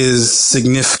using his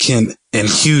significant and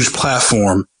huge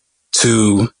platform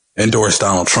to endorse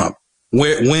Donald Trump?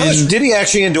 When did he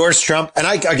actually endorse Trump? And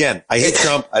I hate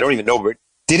Trump. I don't even know, but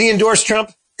did he endorse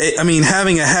Trump?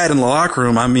 Having a hat in the locker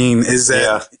room, is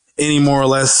that any more or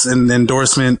less an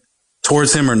endorsement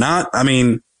towards him or not?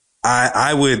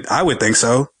 I would think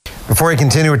so. Before we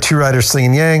continue with Two Writers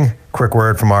Slinging Yang, quick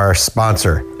word from our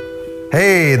sponsor.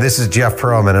 Hey, this is Jeff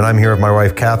Perlman, and I'm here with my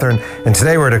wife, Catherine, and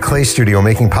today we're at a clay studio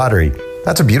making pottery.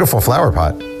 That's a beautiful flower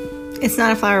pot. It's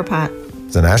not a flower pot.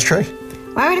 It's an ashtray?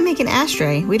 Why would it make an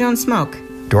ashtray? We don't smoke.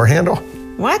 Door handle?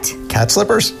 What? Cat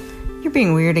slippers? You're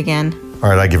being weird again. All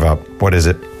right, I give up. What is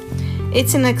it?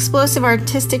 It's an explosive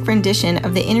artistic rendition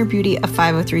of the inner beauty of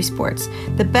 503 Sports,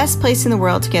 the best place in the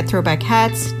world to get throwback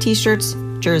hats, t-shirts,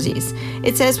 jerseys.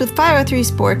 It says with 503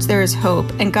 Sports there is hope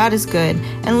and God is good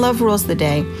and love rules the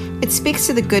day. It speaks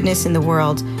to the goodness in the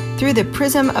world through the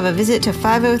prism of a visit to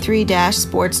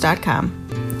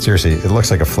 503-sports.com. Seriously, it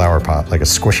looks like a flower pot, like a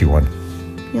squishy one.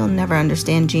 You'll never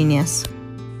understand genius.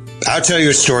 I'll tell you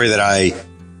a story that I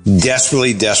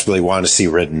desperately, desperately want to see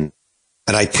written.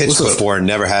 And I pitched before and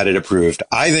never had it approved.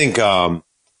 I think there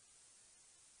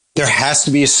has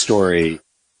to be a story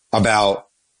about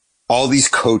all these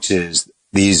coaches,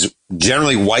 these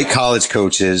generally white college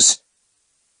coaches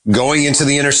going into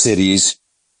the inner cities,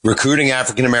 recruiting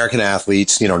African-American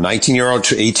athletes, 19-year-old,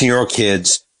 18-year-old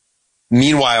kids.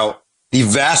 Meanwhile, the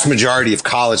vast majority of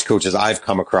college coaches I've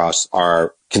come across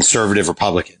are conservative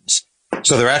Republicans.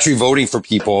 So they're actually voting for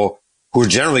people who are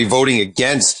generally voting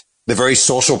against the very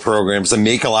social programs that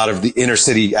make a lot of the inner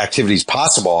city activities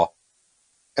possible.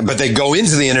 But they go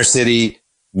into the inner city,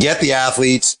 get the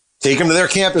athletes, take them to their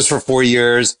campus for 4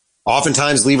 years,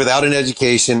 oftentimes leave without an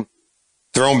education,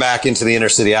 throw them back into the inner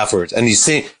city afterwards. And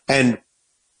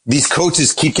these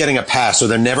coaches keep getting a pass, so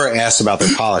they're never asked about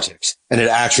their politics. And it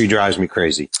actually drives me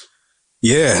crazy.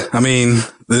 Yeah.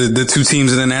 The two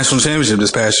teams in the national championship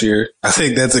this past year, I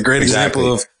think that's a great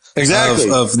example of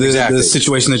the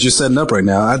situation that you're setting up right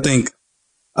now. I think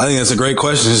that's a great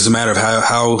question. It's just a matter of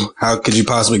how could you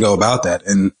possibly go about that?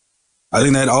 And I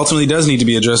think that ultimately does need to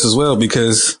be addressed as well,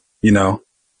 because,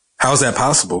 how is that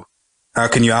possible? How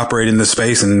can you operate in this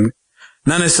space and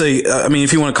not necessarily,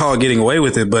 if you want to call it getting away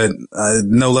with it, but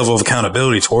no level of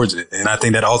accountability towards it. And I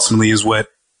think that ultimately is what,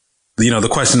 the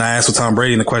question I asked with Tom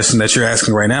Brady and the question that you're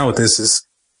asking right now with this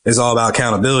is all about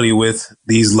accountability with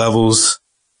these levels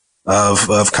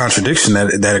of contradiction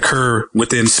that occur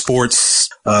within sports,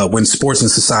 when sports and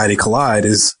society collide.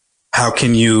 Is how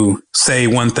can you say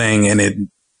one thing and it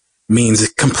means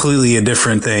completely a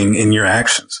different thing in your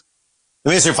actions?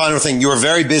 Let me ask you a final thing. You were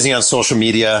very busy on social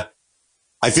media.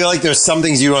 I feel like there's some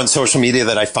things you do on social media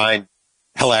that I find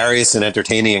hilarious and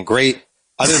entertaining and great.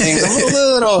 Other things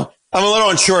I'm a little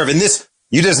unsure of. And this,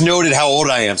 you just noted how old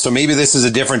I am. So maybe this is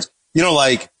a difference.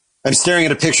 I'm staring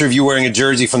at a picture of you wearing a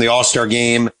jersey from the All-Star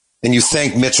game and you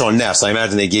thank Mitchell and Ness. I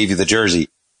imagine they gave you the jersey.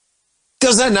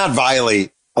 Does that not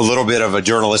violate a little bit of a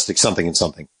journalistic something and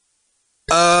something?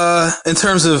 In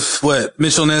terms of what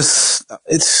Mitchell and Ness,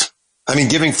 it's,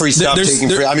 giving free stuff, taking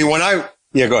free.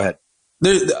 Go ahead.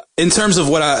 In terms of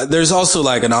there's also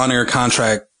like an on-air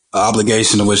contract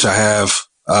obligation to which I have,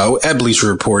 at Bleacher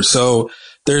Report. So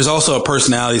there's also a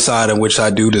personality side in which I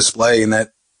do display, and that,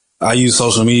 I use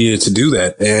social media to do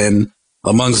that. And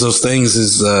amongst those things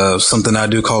is something I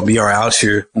do called BR Out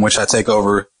Here, in which I take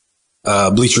over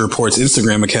Bleacher Report's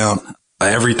Instagram account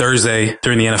every Thursday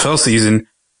during the NFL season,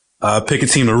 pick a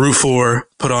team to root for,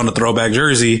 put on a throwback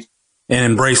jersey, and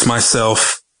embrace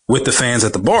myself with the fans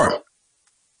at the bar.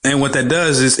 And what that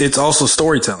does is it's also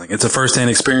storytelling. It's a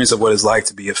firsthand experience of what it's like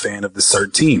to be a fan of this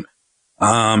certain team.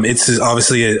 It's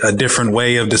obviously a different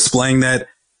way of displaying that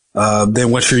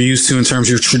than what you're used to in terms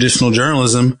of your traditional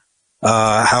journalism.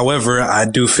 However, I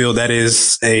do feel that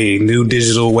is a new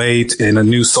digital way and a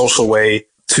new social way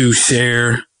to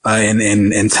share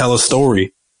and tell a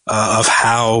story of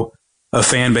how a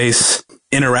fan base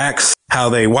interacts, how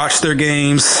they watch their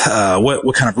games,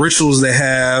 what kind of rituals they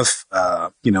have,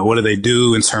 what do they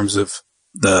do in terms of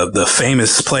the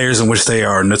famous players in which they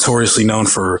are notoriously known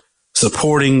for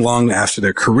supporting long after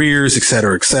their careers, et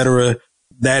cetera, et cetera.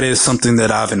 That is something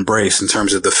that I've embraced in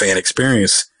terms of the fan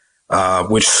experience,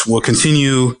 which will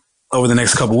continue over the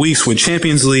next couple of weeks with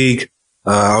Champions League,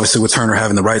 obviously with Turner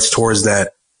having the rights towards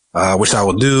that, which I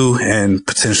will do, and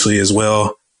potentially as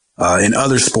well in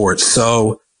other sports.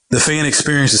 So the fan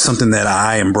experience is something that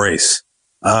I embrace.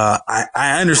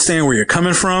 I understand where you're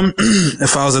coming from.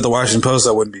 If I was at the Washington Post,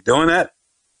 I wouldn't be doing that.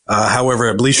 However,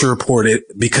 at Bleacher Report,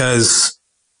 because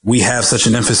we have such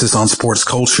an emphasis on sports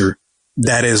culture,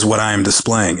 that is what I am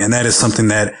displaying. And that is something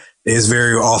that is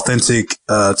very authentic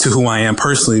to who I am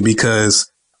personally,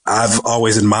 because I've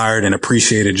always admired and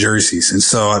appreciated jerseys. And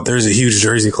so there's a huge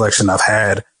jersey collection I've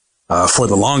had for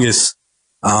the longest.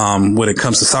 When it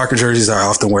comes to soccer jerseys, I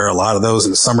often wear a lot of those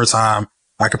in the summertime.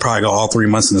 I could probably go all 3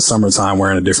 months in the summertime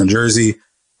wearing a different jersey,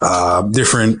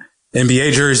 different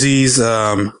NBA jerseys.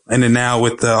 And then now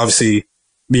with obviously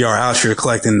BR Out Here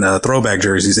collecting throwback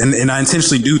jerseys. And I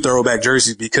intentionally do throwback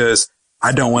jerseys because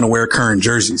I don't want to wear current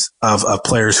jerseys of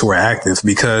players who are active,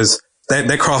 because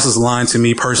that crosses the line to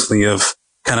me personally of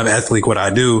kind of ethically what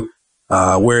I do,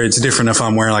 where it's different if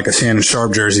I'm wearing like a Shannon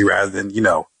Sharp jersey rather than,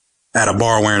 at a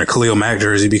bar wearing a Khalil Mack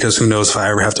jersey, because who knows if I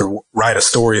ever have to write a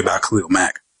story about Khalil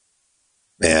Mack.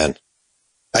 Man,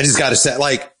 I just got to say,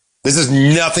 this is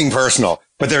nothing personal,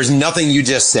 but there's nothing you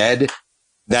just said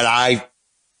that I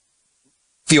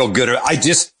feel good.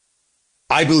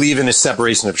 I believe in a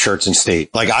separation of church and state.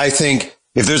 I think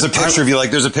if there's a picture of you,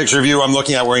 there's a picture of you I'm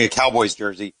looking at wearing a Cowboys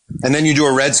jersey, and then you do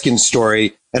a Redskins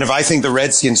story. And if I think the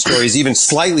Redskins story is even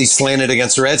slightly slanted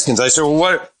against the Redskins, I say,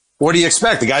 well, what do you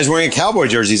expect? The guy's wearing a Cowboy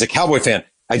jersey. He's a Cowboy fan.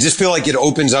 I just feel like it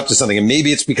opens up to something. And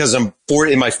maybe it's because I'm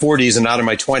in my 40s and not in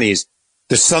my 20s.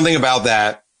 There's something about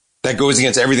that goes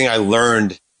against everything I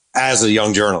learned as a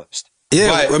young journalist.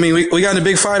 Yeah, but, we got in a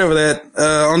big fight over that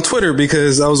on Twitter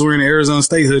because I was wearing an Arizona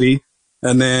State hoodie.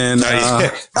 And then,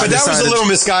 but that was a little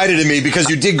misguided to me because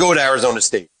you did go to Arizona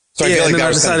State. So I feel like that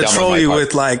was kind of dumb on my part. I decided to troll you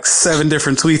with 7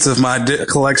 different tweets of my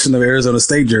collection of Arizona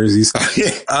State jerseys.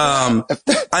 I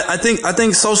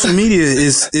think social media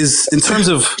is in terms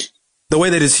of the way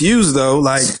that it's used though,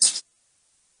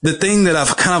 the thing that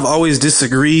I've kind of always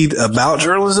disagreed about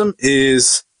journalism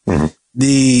is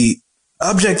the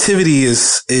objectivity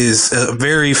is a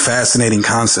very fascinating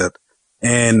concept,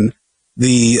 and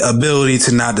the ability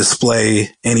to not display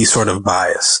any sort of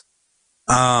bias.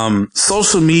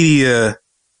 Social media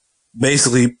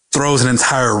basically throws an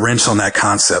entire wrench on that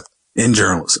concept in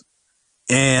journalism.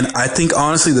 And I think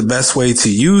honestly, the best way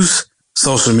to use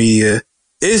social media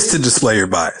is to display your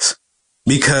bias,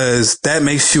 because that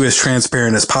makes you as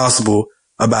transparent as possible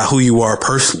about who you are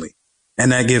personally.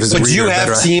 And that gives the reader. But do you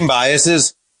have team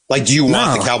biases? Do you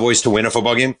want the Cowboys to win a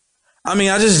football game? I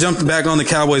just jumped back on the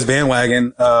Cowboys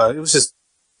bandwagon. It was just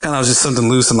something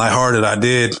loose and lighthearted I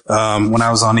did, when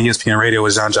I was on ESPN radio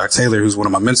with Jean-Jacques Taylor, who's one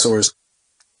of my mentors.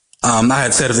 I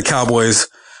had said if the Cowboys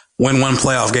win one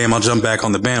playoff game, I'll jump back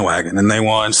on the bandwagon, and they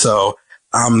won. So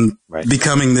I'm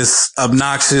becoming this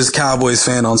obnoxious Cowboys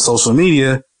fan on social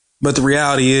media. But the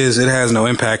reality is it has no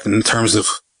impact in terms of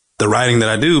the writing that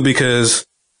I do, because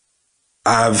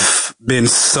I've been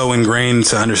so ingrained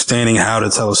to understanding how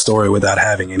to tell a story without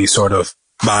having any sort of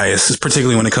bias,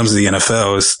 particularly when it comes to the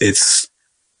NFL.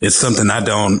 It's something I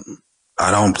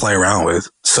don't play around with.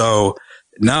 So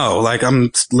no,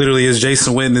 I'm literally, as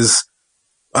Jason Witten is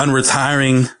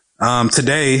unretiring,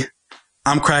 today,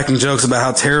 I'm cracking jokes about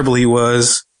how terrible he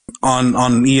was on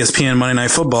ESPN Monday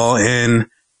Night Football and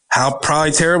how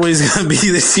probably terrible he's going to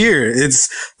be this year.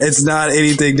 It's not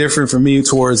anything different for me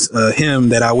towards him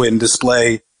that I wouldn't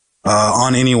display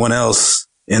on anyone else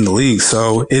in the league.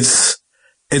 So it's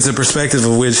a perspective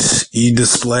of which you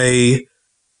display,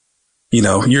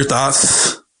 your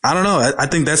thoughts. I don't know. I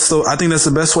think that's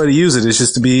the best way to use it, is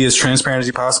just to be as transparent as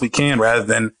you possibly can, rather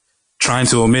than trying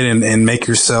to omit and make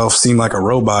yourself seem like a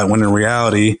robot, when in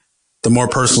reality, the more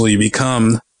personal you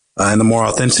become and the more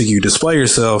authentic you display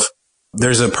yourself,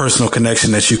 there's a personal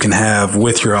connection that you can have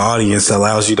with your audience that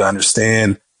allows them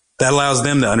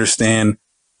to understand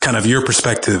kind of your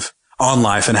perspective on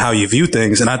life and how you view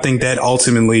things. And I think that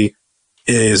ultimately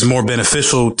is more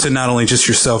beneficial to not only just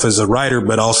yourself as a writer,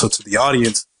 but also to the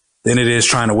audience than it is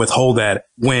trying to withhold that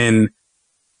when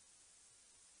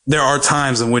there are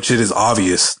times in which it is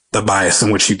obvious the bias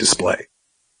in which you display.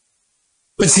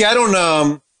 But see, I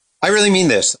really mean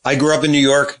this. I grew up in New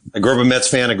York. I grew up a Mets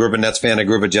fan. I grew up a Nets fan. I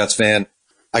grew up a Jets fan.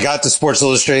 I got to Sports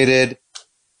Illustrated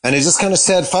and it just kind of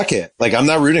said, fuck it. Like, I'm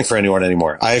not rooting for anyone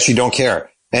anymore. I actually don't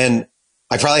care. And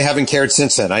I probably haven't cared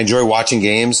since then. I enjoy watching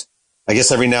games. I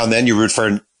guess every now and then you root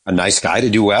for a nice guy to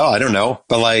do well. I don't know.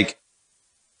 But like,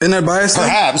 isn't that biased?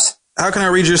 Perhaps. How can I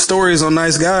read your stories on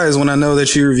nice guys when I know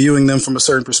that you're viewing them from a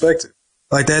certain perspective?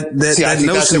 Like that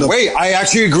notion. Wait, I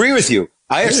actually agree with you.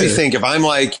 I actually think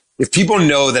if people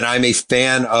know that I'm a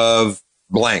fan of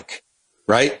blank,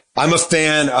 right? I'm a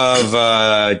fan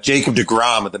of Jacob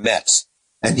deGrom of the Mets,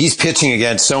 and he's pitching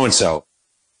against so-and-so.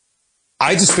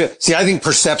 I think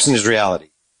perception is reality.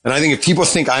 And I think if people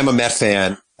think I'm a Met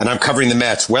fan and I'm covering the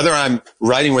Mets, whether I'm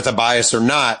writing with a bias or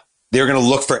not, they're going to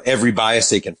look for every bias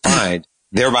they can find,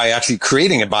 thereby actually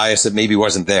creating a bias that maybe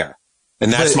wasn't there.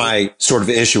 And that's my sort of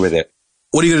issue with it.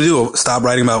 What are you going to do? Stop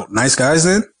writing about nice guys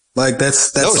then? Like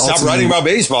that's no, stop writing about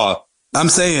baseball. I'm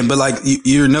saying, but like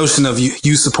your notion of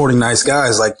you supporting nice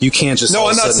guys, like you can't just. No,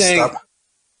 I'm not saying. Stop.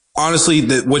 Honestly,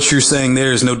 that what you're saying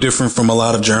there is no different from a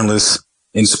lot of journalists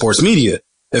in sports media.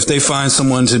 If they find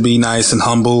someone to be nice and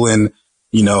humble and,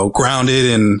 grounded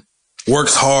and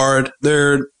works hard,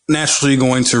 they're naturally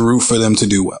going to root for them to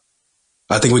do well.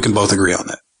 I think we can both agree on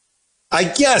that. I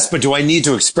guess, but do I need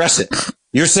to express it?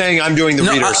 You're saying I'm doing the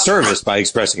reader a service by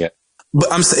expressing it. But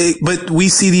I'm saying, but we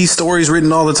see these stories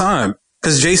written all the time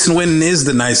because Jason Witten is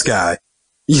the nice guy,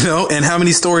 and how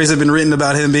many stories have been written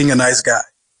about him being a nice guy?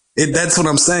 That's what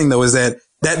I'm saying though, is that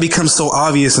becomes so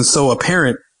obvious and so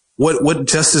apparent. What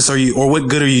justice are you, or what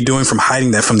good are you doing from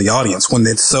hiding that from the audience when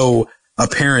it's so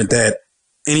apparent that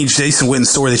any Jason Witten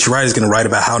story that you write is going to write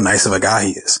about how nice of a guy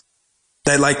he is?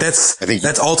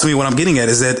 That's ultimately what I'm getting at,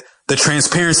 is that the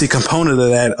transparency component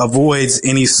of that avoids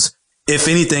if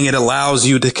anything, it allows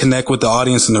you to connect with the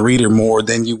audience and the reader more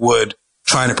than you would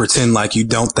trying to pretend like you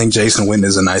don't think Jason Witten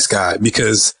is a nice guy,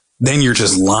 because then you're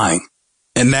just lying.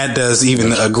 And that does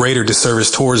even a greater disservice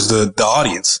towards the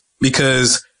audience,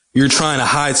 because you're trying to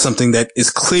hide something that is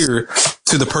clear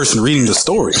to the person reading the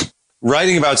story.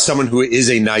 Writing about someone who is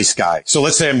a nice guy. So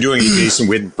let's say I'm doing a Jason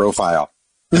Witten profile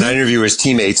and I interview his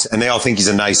teammates and they all think he's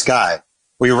a nice guy.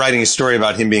 Well, you're writing a story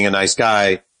about him being a nice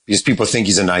guy because people think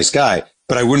he's a nice guy.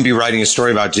 But I wouldn't be writing a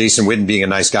story about Jason Witten being a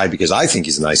nice guy because I think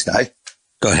he's a nice guy.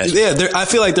 Go ahead. Yeah, I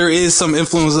feel like there is some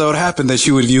influence that would happen that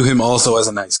you would view him also as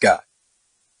a nice guy.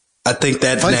 I think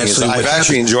that naturally I've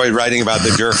actually enjoyed writing about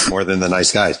the jerk more than the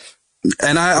nice guys.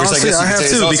 And I honestly, I have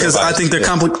too, because I think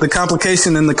the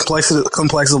complication and the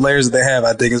complex of layers that they have,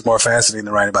 I think is more fascinating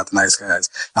than writing about the nice guys.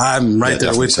 I'm right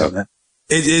there with you on that.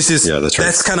 It's just,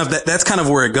 that's kind of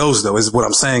where it goes though, is what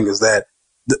I'm saying, is that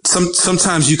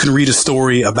sometimes you can read a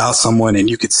story about someone and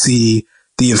you could see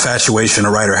the infatuation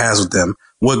a writer has with them.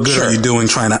 What good are you doing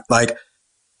trying to,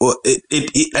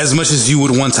 as much as you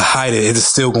would want to hide it, it is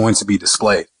still going to be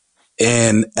displayed.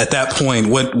 And at that point,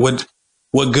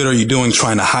 what good are you doing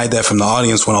trying to hide that from the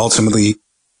audience when ultimately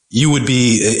you would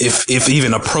be, if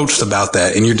even approached about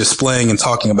that, and you're displaying and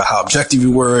talking about how objective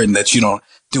you were and that you don't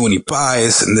do any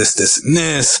bias and this, and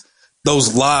this,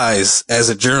 those lies as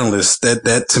a journalist,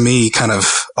 that to me kind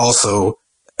of also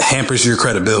hampers your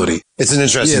credibility. It's an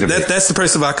interesting debate. That's the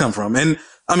perspective I come from. And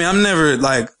I mean, I'm never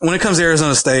when it comes to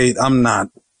Arizona State,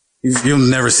 you'll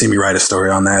never see me write a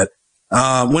story on that.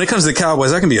 When it comes to the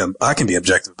Cowboys, I can be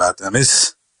objective about them.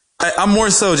 I'm more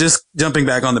so just jumping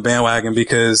back on the bandwagon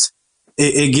because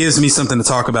it gives me something to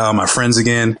talk about with my friends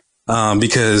again.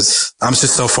 Because I'm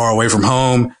just so far away from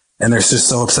home and they're just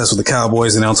so obsessed with the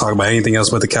Cowboys and they don't talk about anything else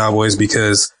but the Cowboys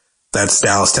because that's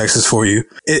Dallas, Texas for you.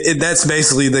 That's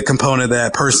basically the component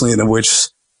that personally in which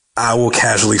I will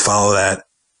casually follow that.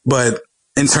 But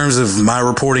in terms of my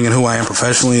reporting and who I am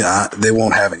professionally, they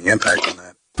won't have any impact on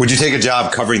that. Would you take a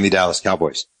job covering the Dallas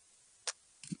Cowboys?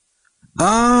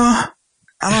 I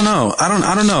don't know. I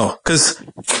don't know. Cause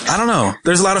I don't know.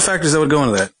 There's a lot of factors that would go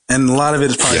into that. And a lot of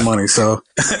it is probably money. So.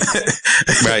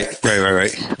 Right.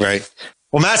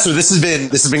 Well, Master, this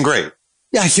has been great.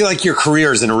 Yeah. I feel like your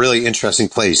career is in a really interesting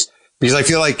place because I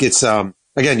feel like it's,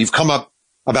 again, you've come up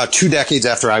about 2 decades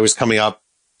after I was coming up.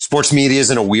 Sports media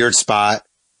is in a weird spot.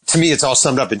 to me, it's all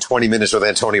summed up in 20 minutes with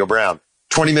Antonio Brown.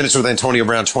 20 minutes with Antonio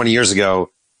Brown 20 years ago.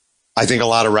 I think a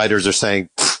lot of writers are saying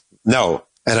no.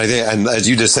 And and as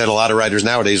you just said, a lot of writers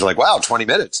nowadays are like, wow, 20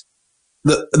 minutes.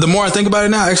 The more I think about it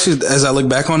now, actually, as I look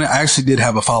back on it, I actually did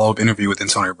have a follow-up interview with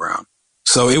Antonio Brown.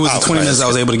 So it was the 20 minutes I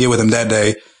was able to get with him that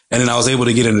day. And then I was able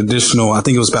to get an additional, I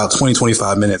think it was about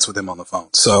 25 minutes with him on the phone.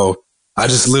 So I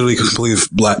just literally completely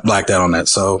blacked out on that.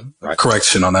 So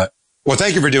correction on that. Well,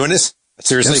 thank you for doing this.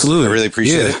 Seriously. Absolutely. I really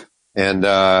appreciate it. And,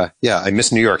 I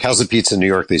miss New York. How's the pizza in New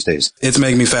York these days? It's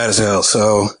making me fat as hell.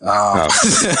 So,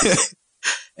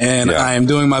 and I am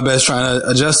doing my best trying to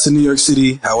adjust to New York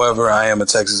City. However, I am a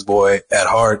Texas boy at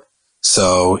heart.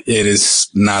 So it is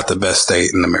not the best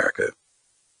state in America.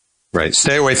 Right.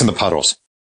 Stay away from the puddles.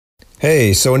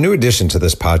 Hey, so a new addition to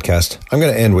this podcast. I'm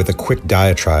going to end with a quick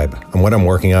diatribe on what I'm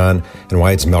working on and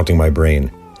why it's melting my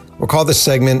brain. We'll call this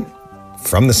segment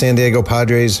From the San Diego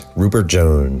Padres, Rupert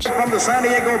Jones. From the San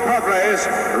Diego Padres,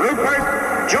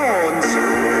 Rupert Jones.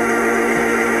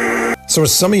 So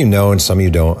as some of you know and some of you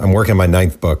don't, I'm working on my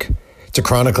 9th book. It's a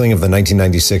chronicling of the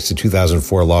 1996 to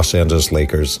 2004 Los Angeles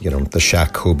Lakers, the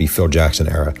Shaq, Kobe, Phil Jackson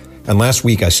era. And last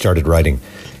week I started writing.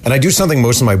 And I do something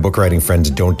most of my book writing friends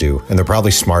don't do, and they're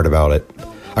probably smart about it.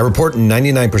 I report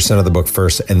 99% of the book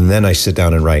first, and then I sit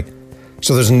down and write.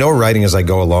 So there's no writing as I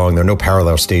go along. There are no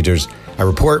parallel stages. I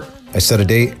report, I set a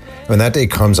date, and when that day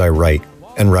comes, I write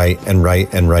and write and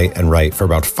write and write and write for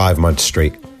about 5 months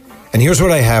straight. And here's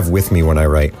what I have with me when I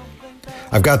write.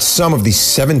 I've got some of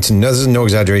these this is no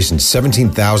exaggeration,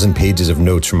 17,000 pages of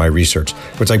notes from my research,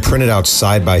 which I printed out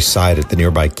side by side at the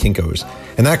nearby Kinko's.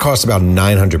 And that costs about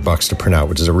 $900 to print out,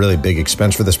 which is a really big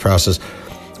expense for this process,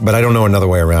 but I don't know another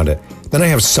way around it. Then I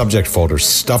have subject folders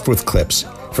stuffed with clips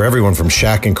for everyone from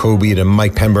Shaq and Kobe to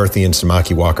Mike Pemberthy and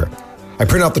Samaki Walker. I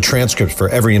print out the transcripts for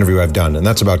every interview I've done, and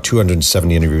that's about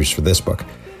 270 interviews for this book.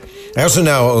 I also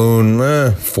now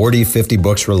own 40, 50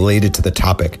 books related to the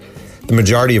topic, the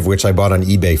majority of which I bought on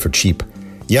eBay for cheap.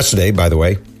 Yesterday, by the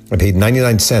way, I paid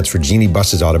 99 cents for Jeannie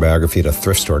Buss's autobiography at a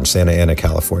thrift store in Santa Ana,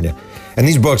 California. And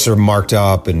these books are marked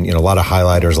up and, a lot of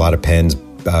highlighters, a lot of pens,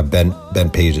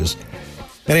 bent pages.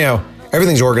 Anyhow,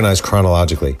 everything's organized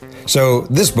chronologically. So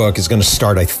this book is going to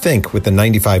start, I think, with the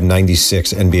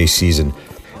 95-96 NBA season.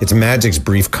 It's Magic's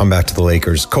brief comeback to the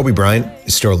Lakers. Kobe Bryant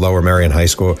is still at Lower Merion High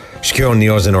School. Shaquille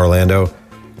O'Neal's in Orlando.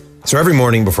 So every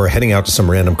morning before heading out to some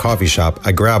random coffee shop,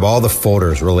 I grab all the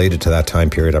folders related to that time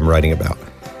period I'm writing about.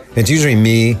 And it's usually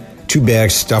me, 2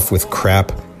 bags stuffed with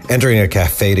crap, entering a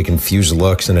cafe to confuse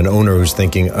looks, and an owner who's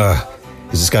thinking, is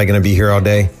this guy going to be here all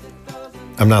day?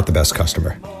 I'm not the best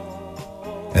customer.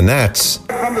 And that's...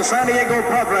 From the San Diego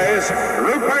Padres,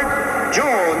 Rupert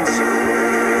Jones.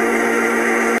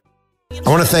 I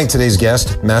want to thank today's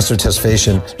guest, Master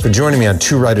Tesfatsion, for joining me on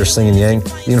Two Writers Slinging Yang.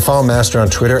 You can follow Master on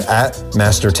Twitter at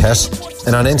MasterTes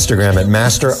and on Instagram at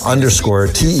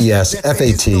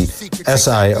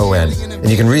Master_TESFATSION. And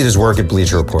you can read his work at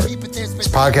Bleacher Report. This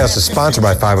podcast is sponsored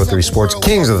by 503 Sports,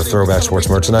 kings of the throwback sports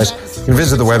merchandise. You can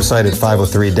visit the website at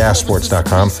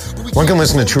 503-sports.com. One can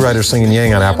listen to Two Writers Slinging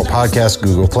Yang on Apple Podcasts,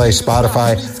 Google Play,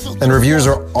 Spotify, and reviews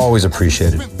are always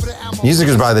appreciated. Music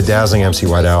is by the dazzling MC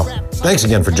White Owl. Thanks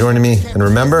again for joining me, and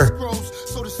remember,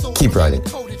 keep writing.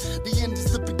 The end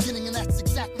is the beginning, and that's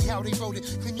exactly how they wrote it.